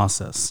is a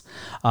process.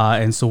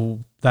 And so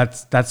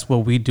that's what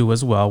we do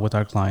as well with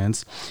our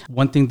clients.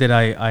 One thing that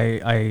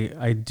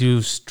I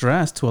do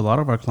stress to a lot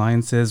of our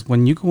clients is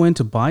when you go in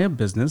to buy a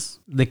business,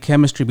 the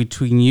chemistry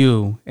between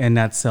you and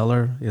that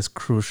seller is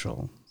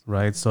crucial,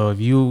 right? So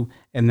if you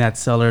and that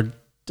seller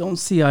don't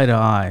see eye to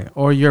eye,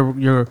 or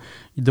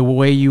the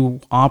way you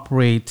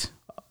operate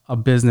a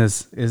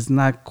business is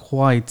not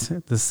quite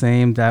the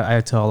same, that I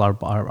tell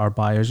our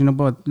buyers,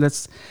 but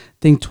let's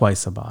think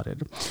twice about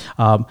it.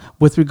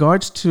 With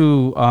regards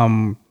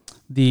to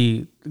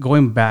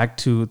going back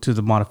to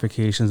the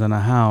modifications on a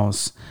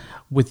house,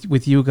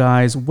 with you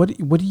guys, what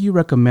do you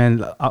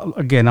recommend?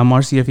 Again, I'm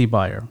RCFE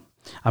buyer.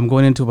 I'm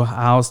going into a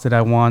house that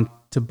I want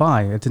to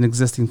buy. It's an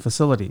existing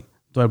facility.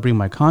 Do I bring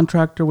my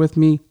contractor with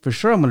me? For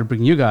sure, I'm going to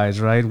bring you guys,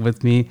 right,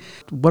 with me.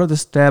 What are the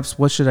steps?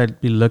 What should I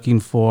be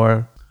looking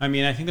for? I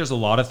mean, I think there's a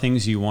lot of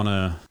things you want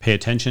to pay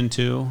attention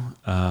to.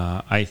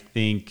 I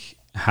think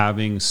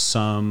having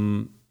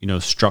some,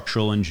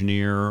 structural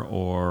engineer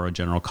or a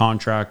general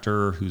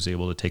contractor who's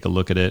able to take a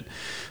look at it.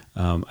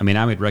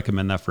 I would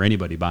recommend that for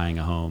anybody buying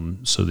a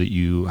home, so that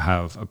you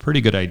have a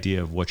pretty good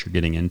idea of what you're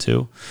getting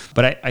into.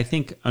 But I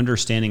think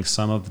understanding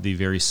some of the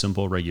very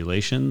simple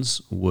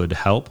regulations would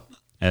help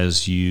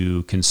as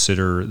you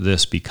consider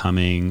this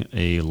becoming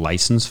a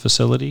licensed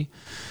facility.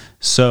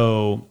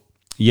 So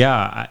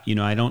yeah,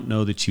 I don't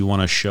know that you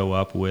want to show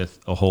up with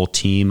a whole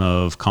team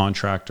of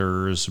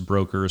contractors,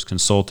 brokers,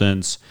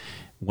 consultants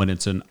when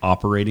it's an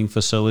operating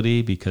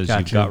facility, because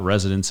you've got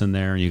residents in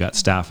there and you got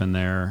staff in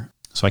there.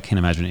 So I can't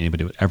imagine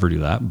anybody would ever do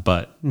that,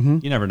 but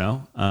you never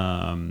know.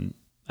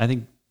 I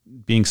think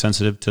being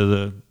sensitive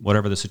to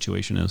whatever the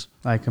situation is.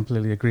 I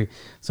completely agree.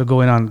 So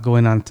going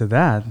on to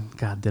that,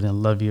 God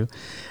didn't love you.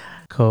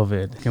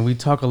 COVID. Can we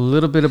talk a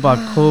little bit about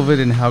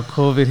COVID and how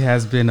COVID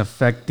has been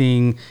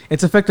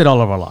affected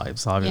all of our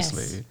lives,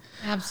 obviously. Yes,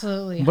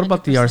 absolutely. 100%. What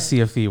about the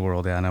RCFE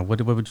world, Anna?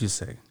 What would you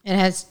say? It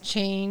has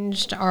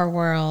changed our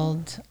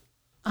world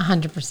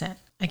 100%.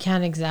 I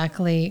can't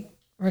exactly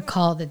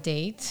recall the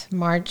date. I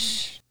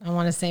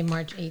want to say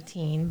March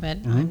 18, but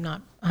I'm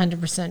not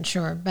 100%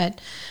 sure.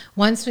 But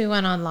once we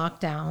went on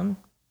lockdown,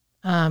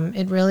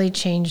 it really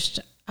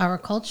changed our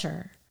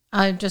culture.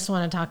 I just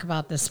want to talk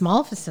about the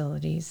small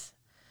facilities.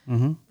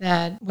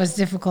 That was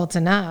difficult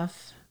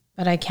enough,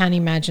 but I can't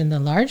imagine the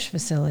large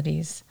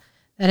facilities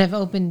that have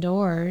opened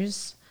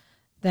doors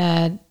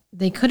that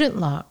they couldn't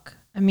lock.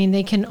 I mean,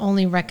 they can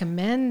only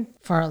recommend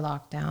for a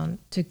lockdown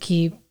to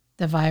keep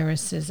the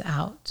viruses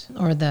out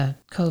or the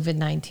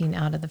COVID-19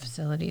 out of the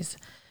facilities.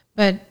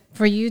 But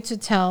for you to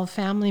tell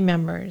family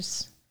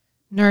members,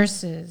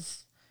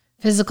 nurses,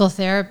 physical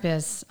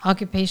therapists,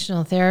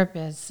 occupational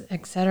therapists,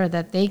 et cetera,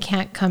 that they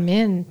can't come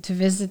in to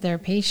visit their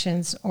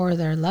patients or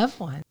their loved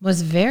one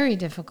was very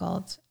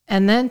difficult.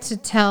 And then to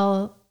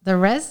tell the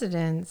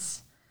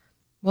residents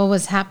what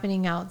was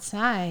happening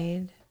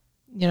outside,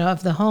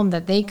 of the home,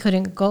 that they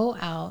couldn't go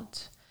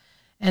out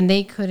and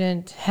they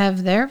couldn't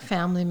have their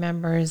family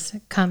members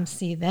come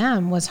see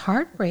them, was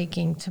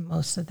heartbreaking to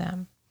most of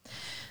them.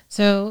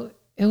 So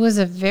it was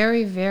a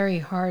very, very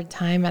hard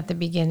time at the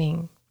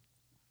beginning.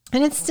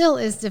 And it still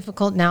is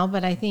difficult now,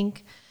 but I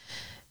think,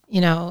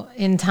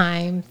 in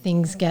time,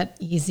 things get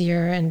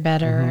easier and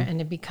better, and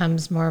it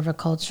becomes more of a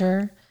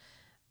culture.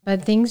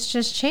 But things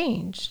just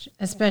changed,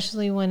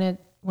 especially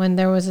when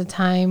there was a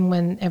time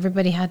when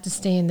everybody had to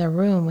stay in their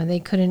room, when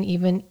they couldn't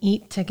even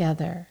eat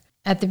together.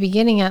 At the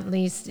beginning, at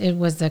least, it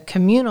was a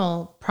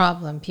communal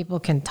problem. People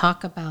can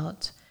talk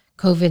about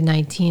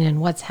COVID-19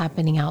 and what's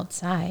happening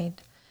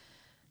outside.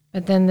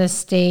 But then the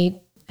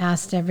state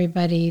asked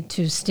everybody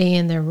to stay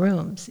in their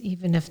rooms,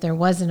 even if there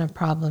wasn't a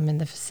problem in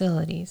the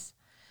facilities.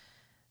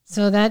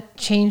 So that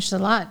changed a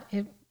lot.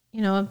 A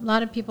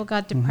lot of people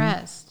got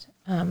depressed.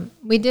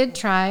 We did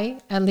try,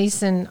 at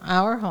least in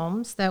our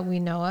homes that we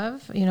know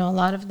of, a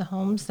lot of the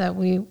homes that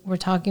we were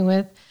talking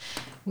with,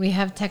 we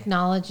have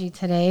technology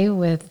today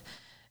with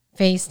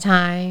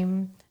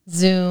FaceTime,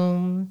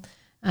 Zoom,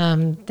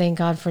 thank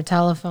God for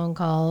telephone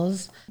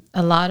calls.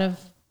 A lot of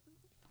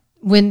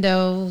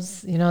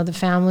windows, the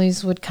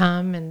families would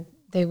come and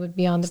they would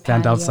be on the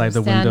stand patio, outside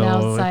the stand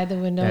window. outside the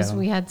windows. Yeah.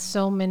 We had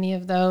so many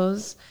of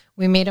those.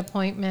 We made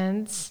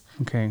appointments.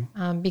 Okay.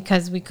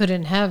 Because we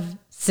couldn't have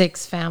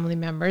 6 family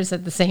members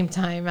at the same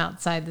time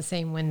outside the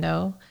same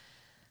window.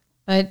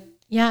 But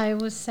yeah,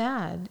 it was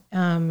sad.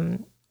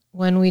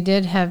 When we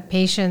did have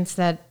patients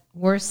that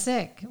were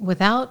sick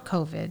without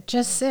COVID,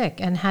 just sick,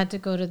 and had to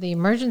go to the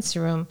emergency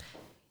room,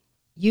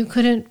 you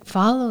couldn't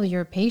follow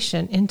your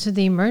patient into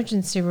the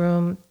emergency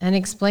room and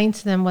explain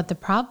to them what the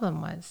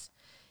problem was.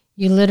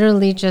 You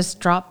literally just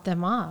dropped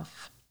them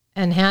off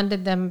and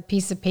handed them a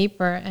piece of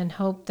paper and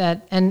hoped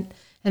that, and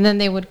then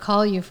they would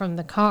call you from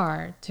the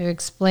car to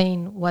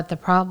explain what the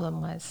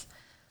problem was.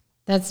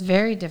 That's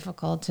very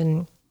difficult,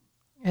 and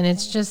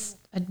it's just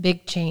a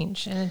big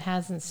change, and it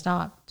hasn't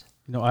stopped.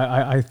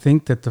 I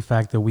think that the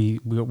fact that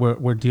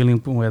we're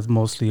dealing with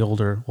mostly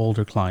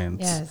older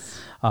clients, Yes,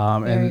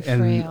 and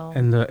frail.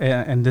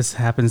 and this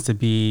happens to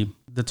be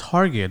the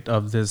target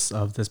of this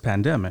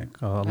pandemic.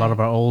 A lot of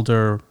our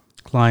older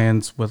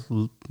clients with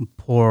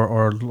poor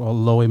or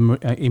low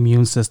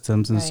immune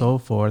systems and so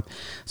forth.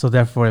 So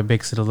therefore, it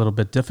makes it a little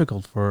bit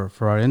difficult for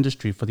our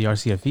industry, for the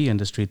RCFE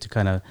industry, to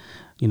kind of,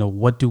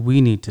 what do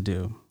we need to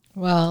do?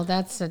 Well,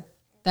 that's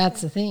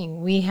the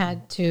thing. We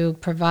had to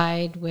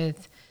provide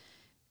with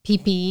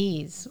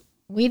PPEs.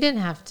 We didn't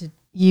have to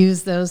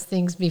use those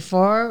things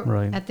before.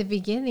 Right. At the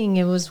beginning,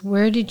 it was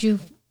where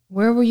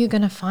were you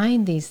going to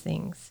find these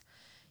things?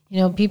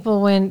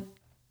 People went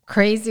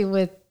crazy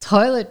with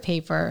toilet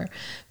paper,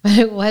 but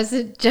it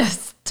wasn't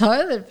just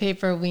toilet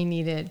paper we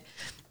needed.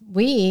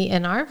 We,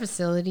 in our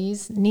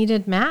facilities,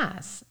 needed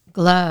masks,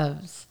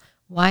 gloves,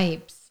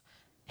 wipes,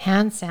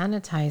 hand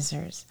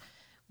sanitizers,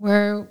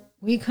 where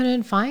we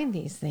couldn't find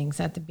these things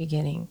at the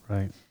beginning.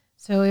 Right.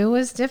 So it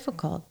was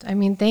difficult. I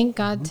mean, thank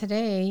God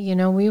today,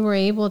 we were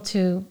able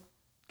to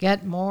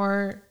get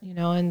more,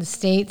 and the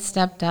state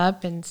stepped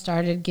up and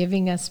started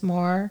giving us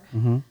more.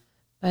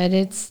 But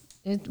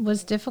it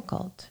was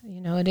difficult.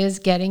 It is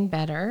getting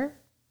better,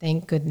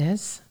 thank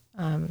goodness.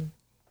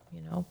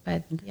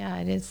 But yeah,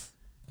 it is.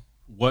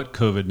 What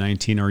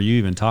COVID-19 are you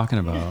even talking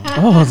about?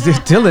 Oh,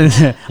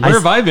 Dylan. Where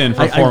have I been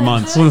for 4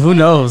 months? Who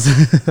knows?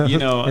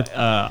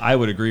 I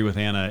would agree with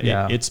Anna.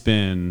 Yeah. It's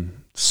been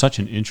such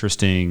an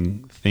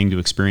interesting thing to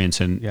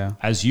experience. And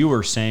as you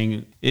were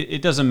saying,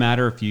 it doesn't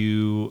matter if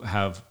you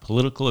have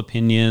political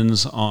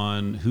opinions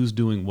on who's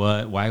doing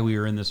what, why we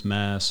are in this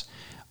mess.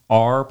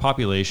 Our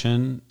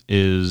population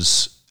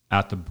is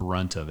at the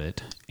brunt of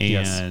it.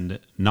 And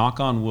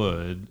knock on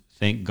wood,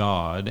 thank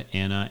God,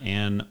 Anna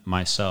and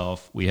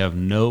myself, we have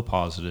no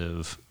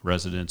positive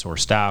residents or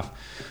staff,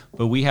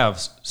 but we have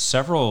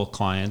several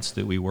clients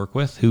that we work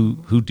with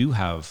who do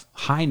have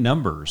high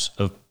numbers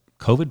of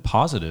COVID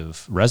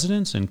positive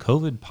residents and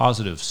COVID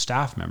positive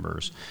staff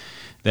members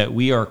that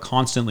we are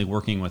constantly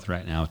working with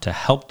right now to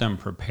help them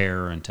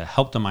prepare and to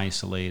help them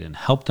isolate and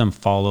help them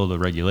follow the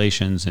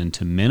regulations and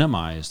to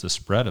minimize the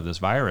spread of this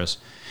virus.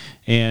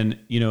 And,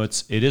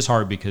 it is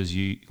hard because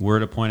we're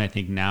at a point, I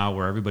think, now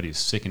where everybody's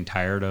sick and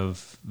tired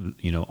of,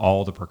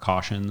 all the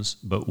precautions,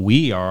 but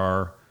we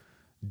are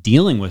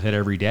dealing with it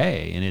every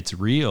day, and it's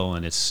real,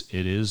 and it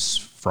is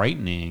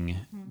frightening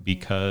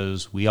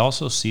because we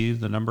also see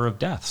the number of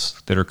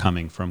deaths that are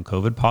coming from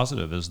COVID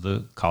positive as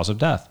the cause of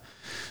death.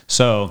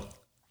 So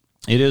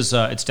it is,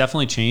 it's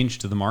definitely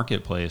changed the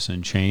marketplace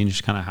and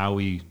changed kind of how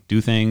we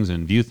do things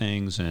and view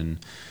things. And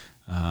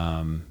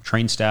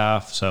trained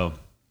staff. So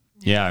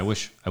yeah, I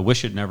wish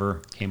it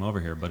never came over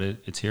here, but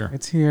it's here.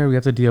 It's here. We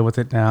have to deal with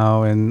it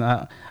now. And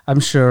I'm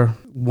sure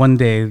one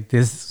day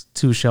this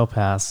too shall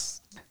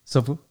pass.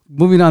 So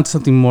moving on to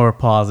something more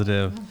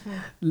positive,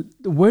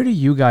 where do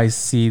you guys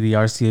see the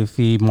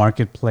RCFE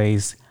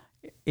marketplace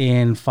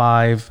in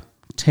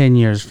 5-10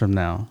 years from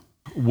now?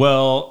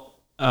 Well,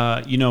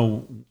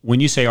 when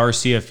you say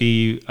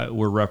RCFE,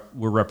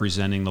 we're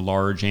representing the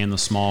large and the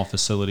small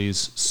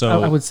facilities.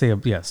 So I would say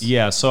yes.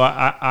 Yeah. So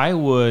I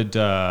would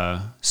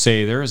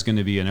say there is going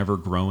to be an ever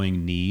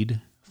growing need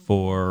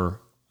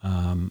for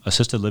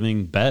assisted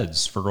living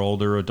beds for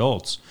older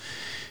adults.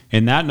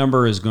 And that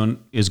number is going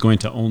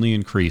to only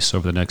increase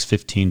over the next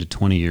 15 to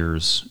 20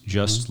 years,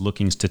 just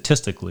looking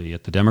statistically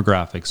at the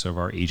demographics of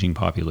our aging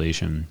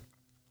population.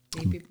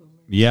 Baby boomers.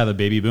 Yeah, the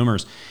baby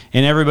boomers.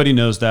 And everybody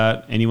knows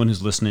that. Anyone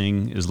who's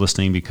listening is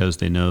listening because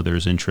they know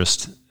there's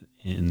interest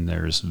and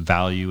there's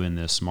value in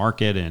this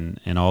market and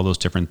all those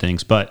different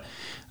things. But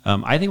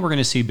I think we're going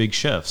to see big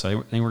shifts. I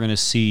think we're going to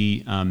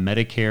see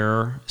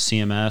Medicare,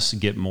 CMS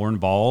get more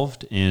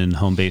involved in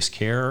home-based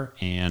care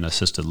and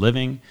assisted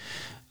living.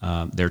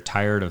 They're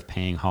tired of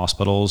paying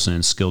hospitals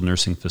and skilled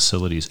nursing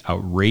facilities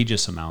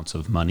outrageous amounts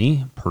of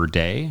money per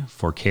day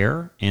for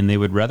care, and they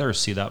would rather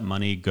see that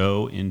money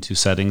go into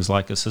settings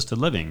like assisted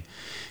living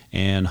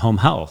and home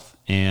health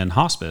and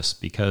hospice,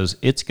 because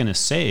it's going to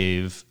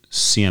save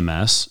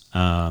CMS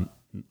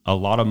a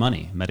lot of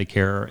money,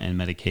 Medicare and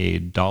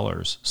Medicaid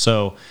dollars.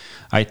 So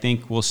I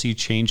think we'll see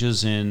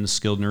changes in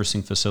skilled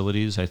nursing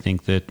facilities. I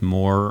think that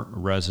more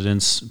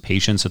residents,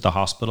 patients at the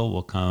hospital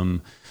will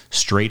come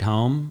straight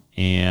home,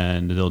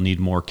 and they'll need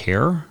more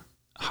care,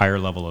 higher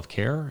level of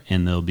care,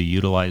 and they'll be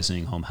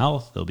utilizing home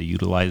health, they'll be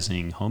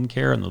utilizing home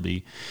care, and they'll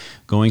be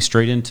going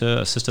straight into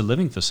assisted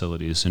living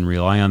facilities and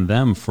rely on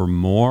them for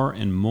more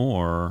and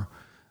more,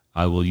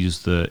 I will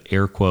use the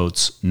air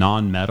quotes,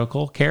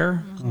 non-medical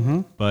care,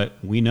 but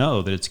we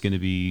know that it's going to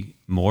be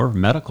more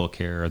medical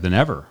care than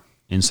ever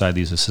inside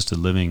these assisted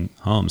living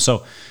homes.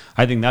 So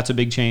I think that's a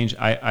big change.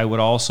 I would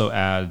also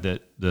add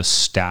that the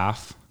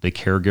staff, the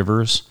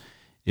caregivers,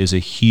 is a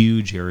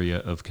huge area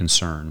of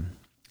concern.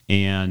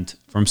 And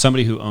from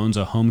somebody who owns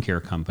a home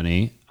care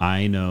company,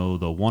 I know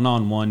the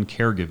one-on-one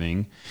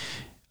caregiving,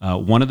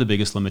 one of the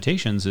biggest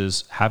limitations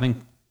is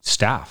having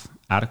staff,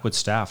 adequate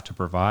staff to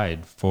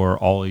provide for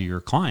all of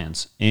your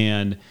clients.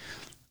 And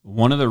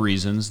one of the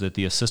reasons that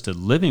the assisted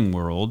living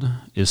world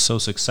is so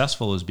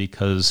successful is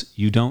because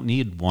you don't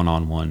need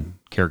one-on-one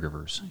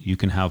caregivers. You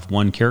can have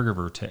one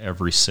caregiver to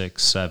every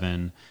 6,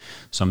 7,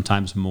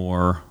 sometimes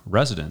more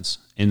residents.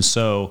 And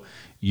so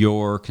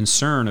your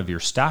concern of your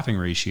staffing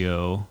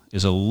ratio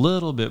is a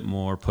little bit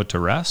more put to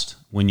rest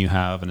when you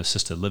have an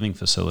assisted living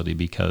facility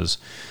because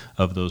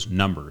of those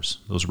numbers,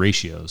 those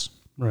ratios.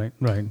 Right.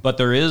 But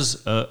there is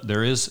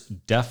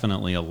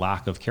definitely a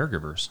lack of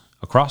caregivers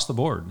across the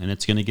board, and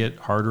it's going to get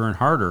harder and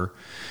harder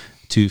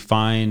to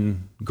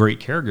find great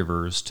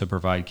caregivers to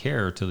provide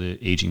care to the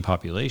aging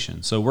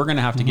population. So we're going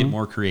to have to get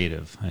more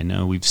creative. I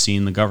know we've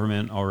seen the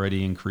government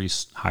already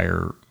increase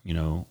higher,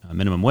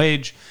 minimum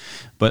wage,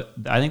 but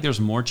I think there's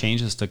more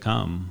changes to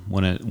come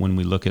when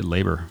we look at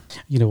labor.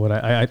 You know what?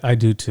 I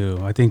do too.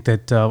 I think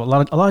that a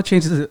lot of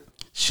changes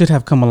should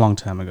have come a long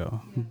time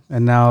ago,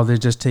 and now they're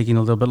just taking a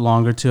little bit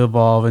longer to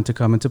evolve and to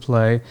come into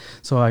play.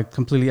 So I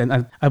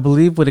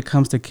believe when it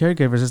comes to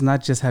caregivers, it's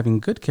not just having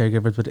good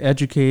caregivers, but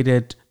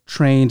educated,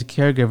 trained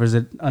caregivers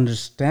that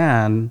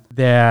understand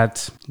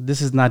that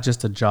this is not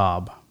just a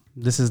job.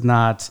 This is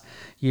not,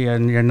 you're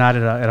not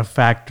at a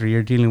factory.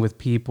 You're dealing with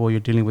people.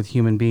 You're dealing with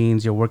human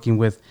beings. You're working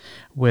with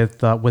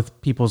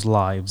people's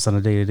lives on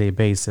a day-to-day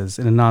basis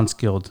in a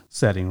non-skilled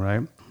setting,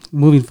 right?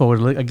 Moving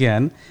forward,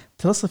 again,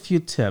 tell us a few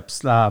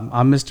tips.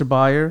 I'm Mr.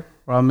 Buyer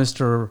or I'm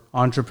Mr.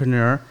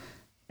 Entrepreneur,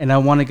 and I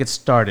want to get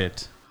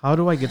started. How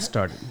do I get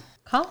started?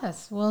 Call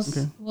us.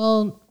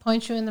 We'll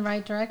point you in the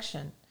right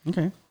direction.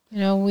 Okay.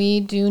 We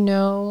do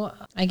know,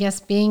 I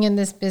guess, being in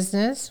this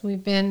business, we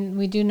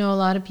do know a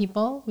lot of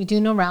people. We do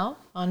know Ralph,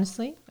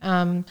 honestly.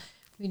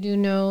 We do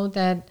know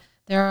that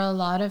there are a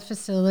lot of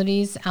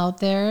facilities out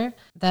there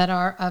that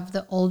are of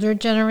the older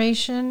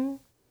generation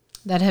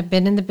that have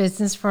been in the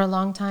business for a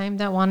long time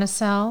that want to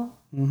sell.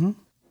 Mm-hmm.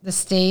 The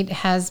state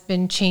has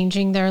been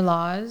changing their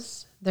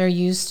laws. They're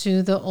used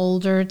to the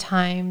older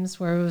times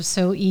where it was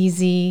so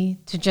easy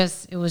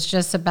it was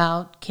just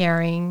about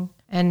caring.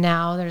 And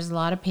now there's a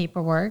lot of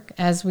paperwork.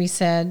 As we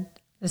said,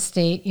 the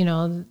state,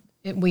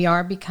 we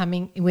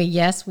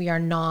are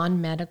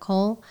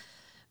non-medical,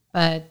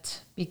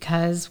 but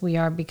because we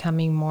are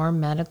becoming more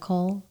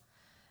medical,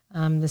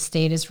 the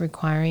state is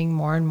requiring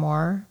more and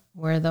more,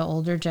 where the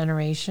older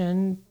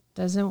generation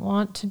doesn't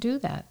want to do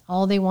that.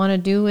 All they want to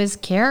do is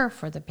care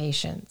for the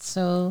patient.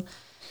 So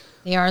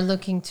they are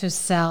looking to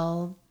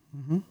sell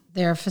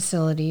their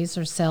facilities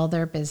or sell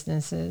their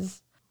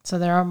businesses. So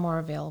there are more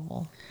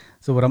available.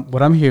 So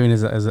what I'm hearing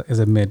is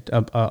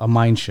a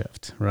mind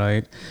shift,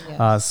 right?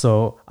 Yes.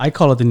 So I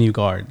call it the new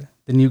guard.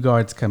 The new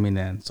guard's coming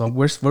in. So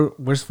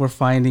we're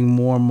finding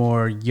more and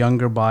more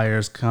younger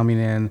buyers coming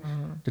in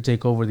to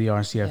take over the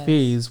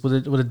RCFEs with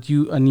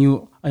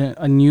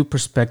a new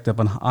perspective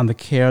on the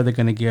care they're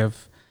going to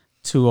give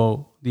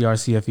to the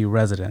RCFE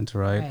resident,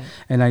 right?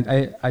 And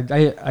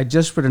I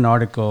just read an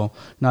article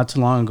not too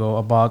long ago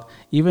about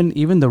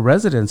even the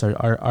residents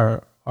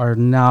are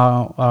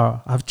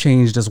now have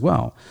changed as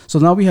well. So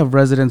now we have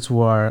residents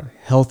who are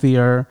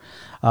healthier.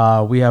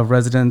 We have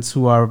residents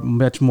who are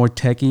much more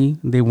techy.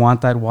 They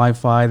want that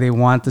Wi-Fi. They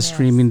want the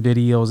streaming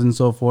videos and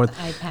so forth.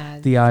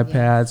 The iPads.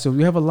 Yeah. So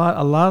we have a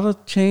lot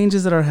of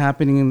changes that are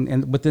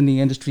happening within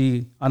the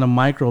industry on a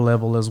micro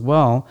level as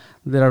well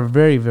that are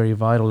very, very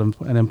vital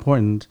and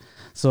important.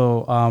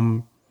 So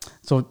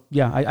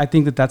I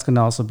think that's going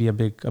to also be a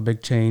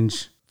big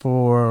change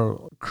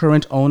for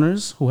current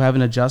owners who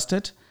haven't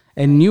adjusted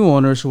and new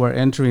owners who are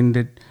entering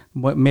that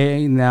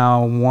may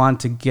now want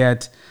to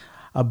get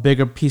a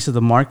bigger piece of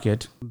the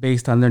market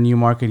based on their new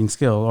marketing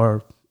skill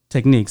or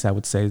techniques, I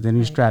would say, their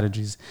new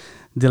strategies.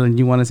 Dylan,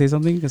 you want to say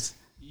something?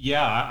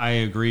 Yeah, I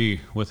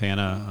agree with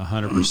Anna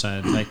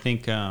 100%. I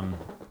think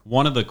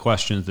one of the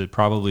questions that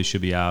probably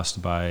should be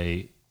asked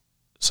by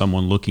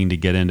someone looking to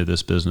get into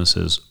this business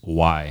is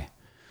why?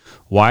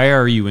 Why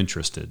are you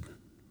interested?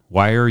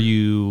 Why are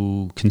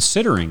you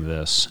considering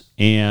this?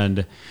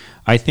 And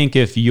I think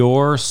if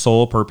your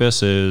sole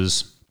purpose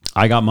is,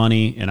 I got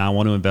money and I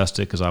want to invest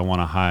it because I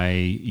want a high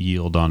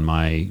yield on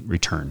my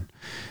return,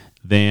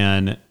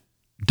 then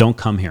don't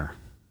come here.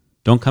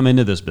 Don't come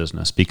into this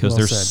business because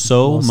there's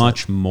so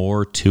much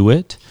more to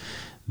it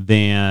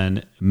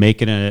than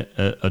making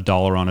a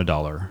dollar on a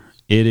dollar.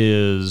 It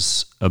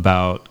is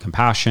about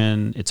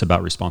compassion. It's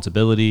about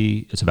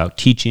responsibility. It's about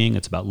teaching.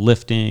 It's about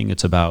lifting.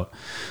 It's about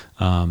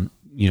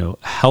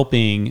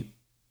helping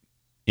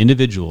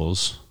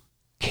individuals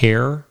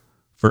care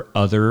for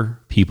other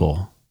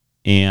people.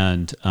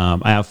 And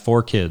I have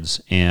 4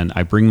 kids, and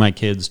I bring my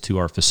kids to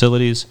our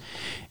facilities,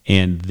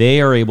 and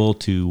they are able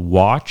to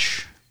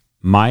watch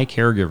my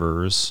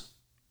caregivers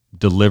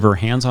deliver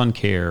hands-on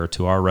care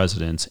to our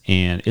residents,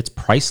 and it's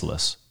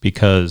priceless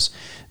because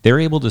they're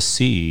able to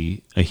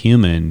see a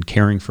human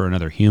caring for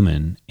another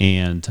human.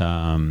 And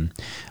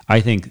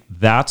I think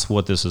that's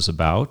what this is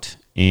about.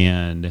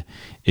 And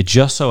it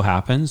just so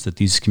happens that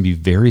these can be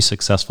very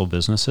successful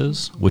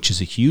businesses, which is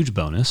a huge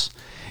bonus.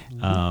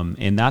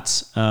 And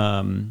that's,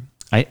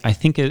 I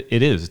think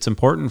it is. It's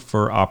important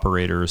for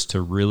operators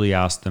to really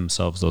ask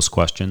themselves those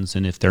questions.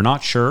 And if they're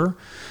not sure,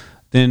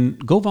 then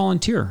go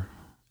volunteer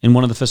in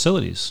one of the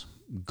facilities.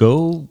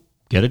 Go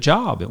get a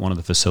job at one of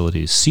the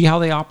facilities. See how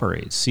they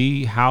operate.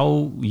 See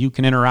how you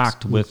can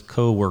interact with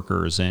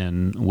coworkers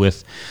and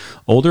with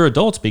older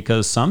adults,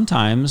 because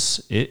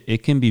sometimes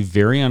it can be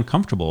very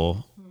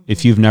uncomfortable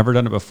if you've never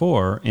done it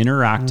before,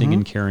 interacting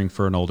and caring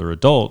for an older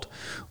adult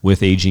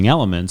with aging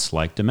elements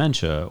like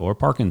dementia or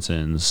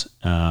Parkinson's,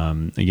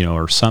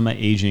 or some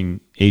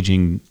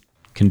aging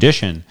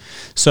condition.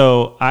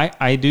 So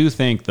I do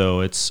think,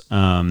 though, it's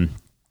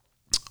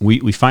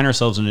we find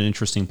ourselves in an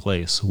interesting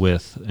place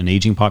with an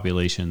aging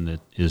population that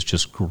is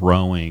just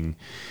growing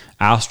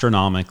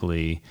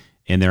astronomically,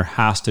 and there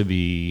has to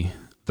be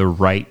the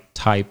right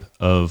type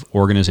of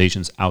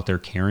organizations out there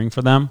caring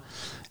for them.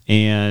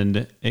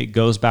 And it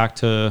goes back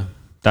to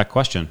that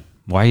question: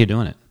 why are you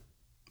doing it?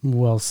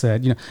 Well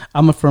said.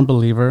 I'm a firm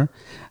believer.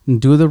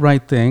 Do the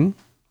right thing,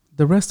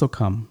 the rest will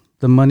come.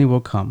 The money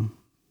will come.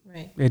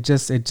 Right. It's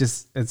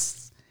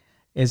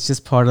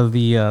just part of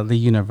the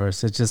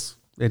universe.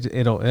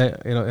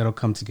 It'll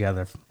come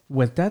together.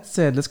 With that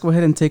said, let's go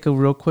ahead and take a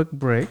real quick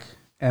break,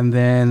 and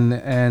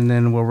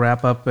then we'll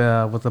wrap up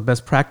with the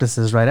best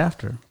practices right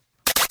after.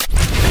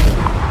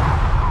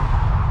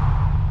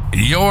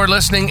 You're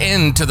listening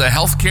in to the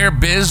Healthcare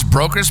Biz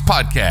Brokers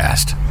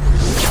Podcast.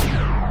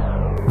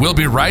 We'll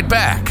be right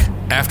back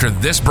after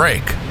this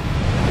break.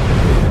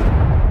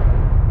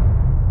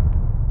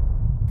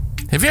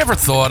 Have you ever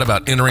thought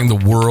about entering the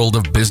world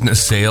of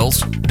business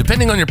sales?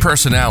 Depending on your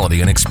personality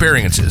and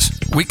experiences,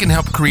 we can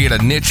help create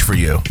a niche for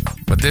you.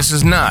 But this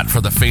is not for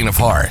the faint of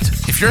heart.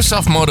 If you're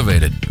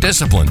self-motivated,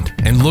 disciplined,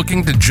 and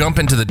looking to jump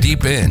into the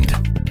deep end,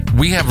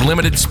 we have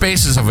limited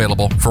spaces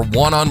available for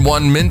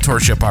one-on-one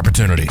mentorship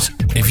opportunities.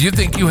 If you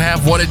think you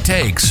have what it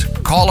takes,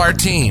 call our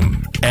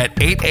team at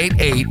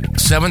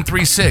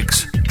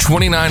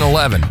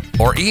 888-736-2911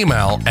 or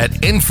email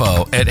at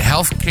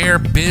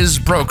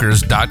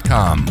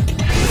info@healthcarebizbrokers.com.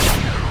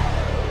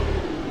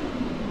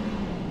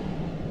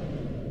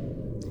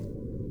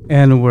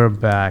 And we're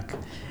back.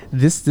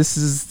 This is this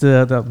is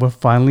the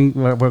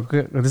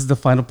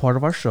final part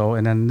of our show,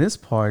 and then this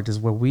part is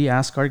where we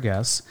ask our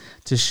guests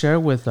to share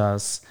with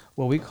us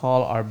what we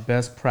call our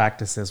best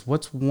practices.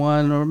 What's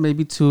one or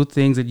maybe 2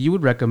 things that you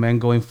would recommend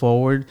going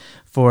forward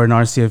for an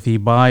RCFE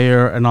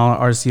buyer, an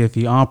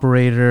RCFE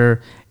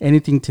operator,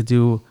 anything to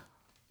do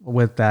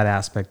with that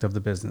aspect of the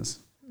business?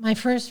 My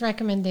first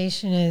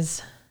recommendation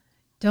is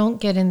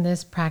don't get in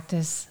this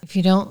practice if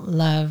you don't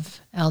love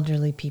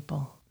elderly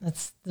people.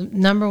 That's the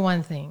number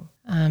one thing.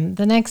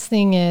 The next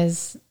thing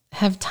is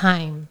have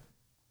time.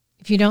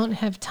 If you don't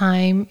have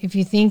time, if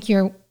you think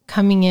you're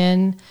coming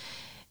in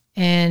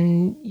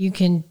and you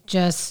can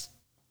just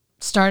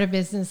start a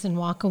business and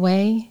walk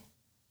away.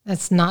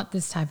 That's not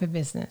this type of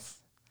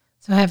business.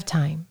 So have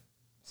time.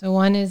 So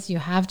one is you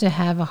have to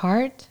have a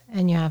heart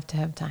and you have to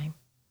have time.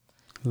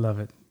 Love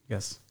it.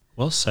 Yes.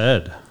 Well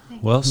said.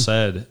 Well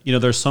said.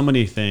 There's so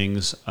many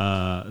things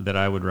that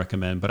I would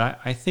recommend, but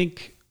I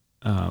think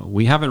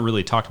we haven't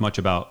really talked much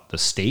about the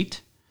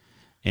state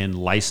and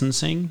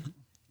licensing.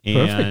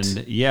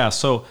 Perfect. And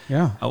so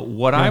Yeah.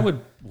 what I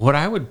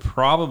would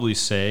probably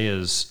say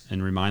is,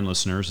 and remind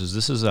listeners, is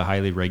this is a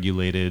highly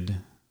regulated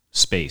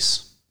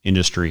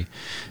industry.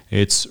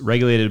 It's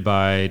regulated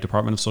by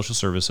Department of Social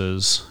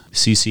Services,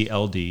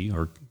 CCLD,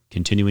 or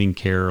Continuing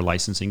Care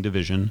Licensing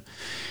Division,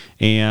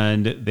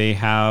 and they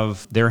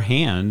have their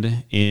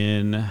hand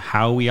in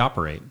how we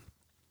operate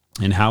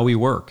and how we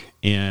work.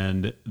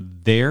 And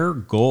their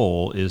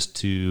goal is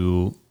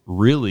to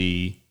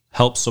really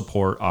help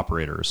support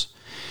operators.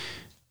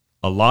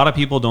 A lot of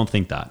people don't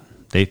think that.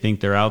 They think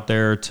they're out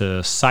there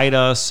to cite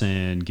us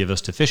and give us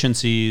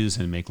deficiencies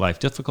and make life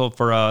difficult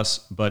for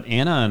us. But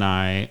Anna and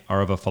I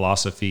are of a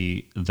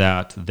philosophy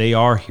that they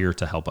are here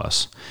to help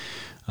us.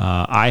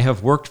 I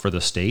have worked for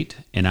the state,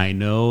 and I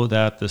know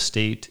that the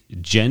state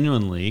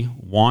genuinely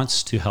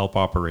wants to help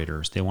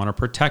operators. They want to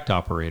protect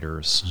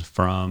operators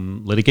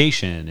from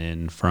litigation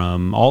and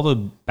from all the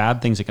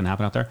bad things that can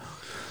happen out there.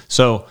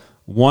 So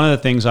one of the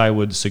things I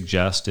would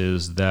suggest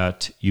is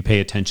that you pay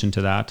attention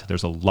to that.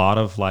 There's a lot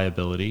of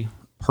liability,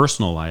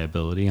 personal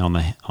liability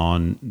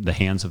on the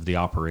hands of the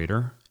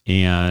operator.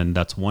 And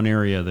that's one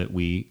area that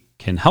we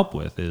can help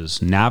with,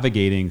 is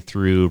navigating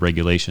through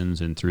regulations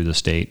and through the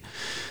state.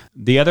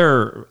 The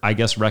other, I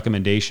guess,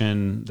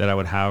 recommendation that I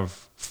would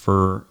have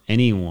for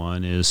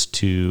anyone is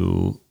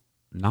to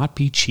not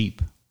be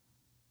cheap.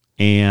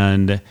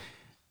 And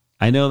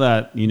I know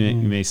that you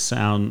may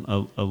sound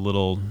a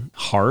little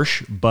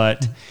harsh,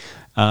 but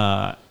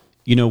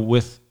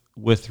with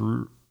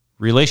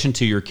relation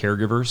to your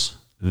caregivers,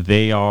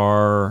 they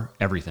are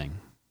everything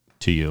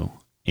to you.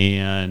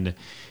 And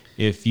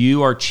if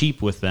you are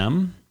cheap with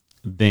them,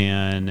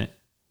 then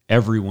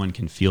everyone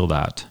can feel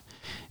that.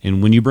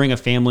 And when you bring a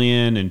family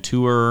in and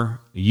tour,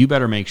 you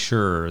better make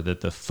sure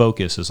that the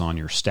focus is on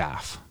your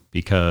staff,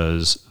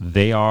 because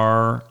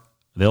they'll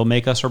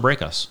make us or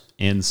break us.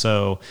 And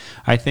so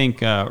I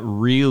think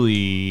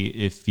really,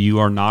 if you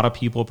are not a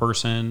people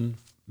person,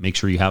 make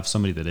sure you have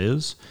somebody that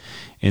is,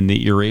 and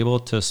that you're able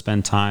to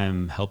spend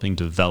time helping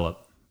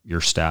develop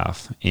your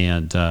staff.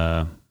 And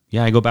I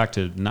go back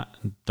to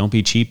don't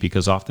be cheap,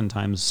 because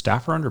oftentimes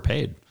staff are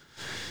underpaid.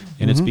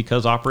 And it's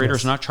because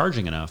operators are not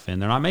charging enough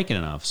and they're not making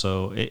enough.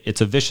 So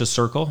it's a vicious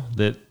circle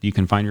that you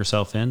can find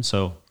yourself in.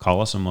 So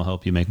call us and we'll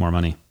help you make more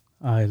money.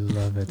 I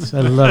love it.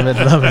 I love it.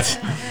 Love it.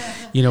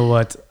 You know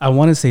what? I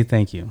want to say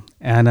thank you,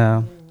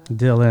 Anna,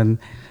 Dylan.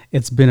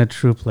 It's been a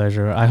true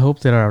pleasure. I hope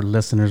that our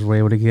listeners were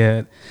able to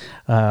get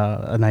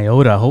an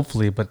iota,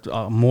 hopefully, but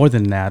more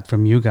than that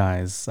from you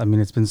guys. I mean,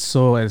 it's been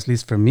so, at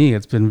least for me,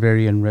 it's been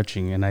very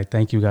enriching. And I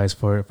thank you guys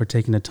for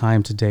taking the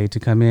time today to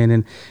come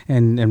in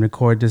and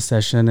record this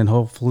session. And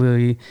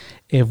hopefully,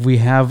 if we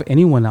have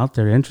anyone out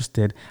there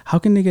interested, how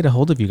can they get a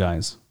hold of you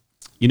guys?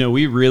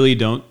 We really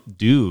don't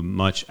do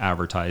much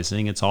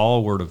advertising. It's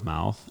all word of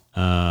mouth.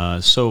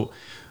 So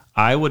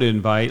I would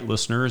invite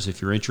listeners,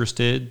 if you're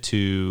interested,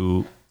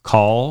 to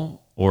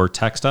call or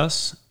text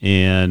us,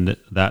 and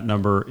that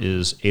number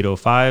is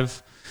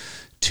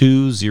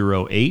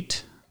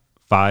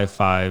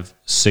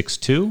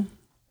 805-208-5562,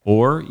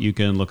 or you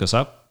can look us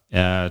up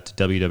at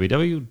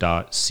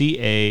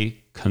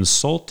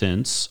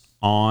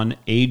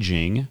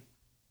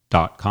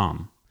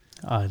www.caconsultantsonaging.com.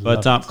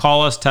 But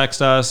call us,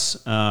 text us,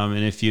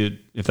 and if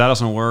that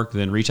doesn't work,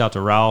 then reach out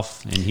to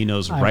Ralph, and he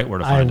knows right where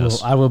to find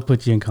us. I will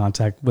put you in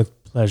contact with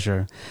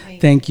pleasure.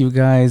 Thank you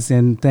guys,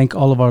 and thank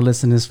all of our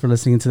listeners for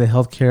listening to the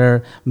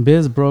Healthcare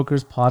Biz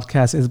Brokers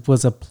podcast. It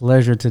was a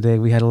pleasure today.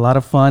 We had a lot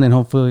of fun, and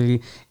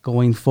hopefully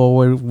going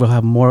forward we'll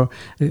have more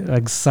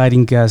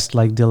exciting guests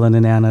like Dylan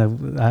and Anna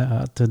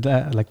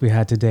like we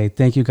had today.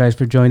 Thank you guys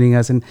for joining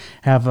us, and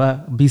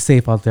be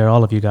safe out there,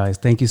 all of you guys.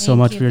 Thank you so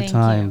much for your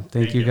time.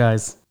 Thank you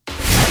guys.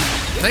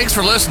 Thanks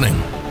for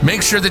listening.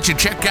 Make sure that you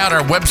check out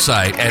our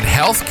website at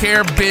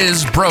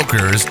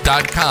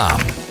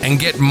healthcarebizbrokers.com and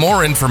get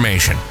more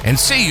information. And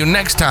see you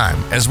next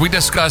time as we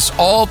discuss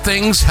all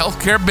things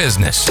healthcare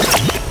business.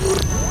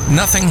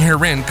 Nothing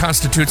herein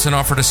constitutes an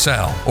offer to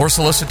sell or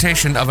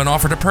solicitation of an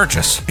offer to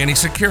purchase any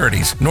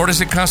securities, nor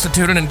does it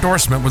constitute an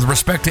endorsement with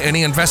respect to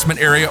any investment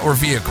area or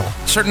vehicle.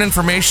 Certain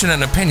information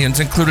and opinions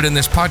included in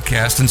this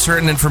podcast and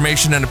certain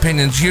information and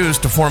opinions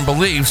used to form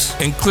beliefs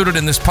included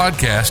in this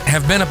podcast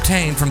have been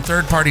obtained from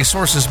third-party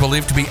sources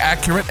believed to be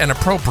accurate and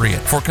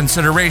appropriate for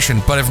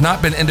consideration, but have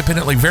not been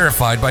independently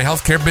verified by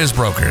Healthcare Biz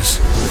Brokers.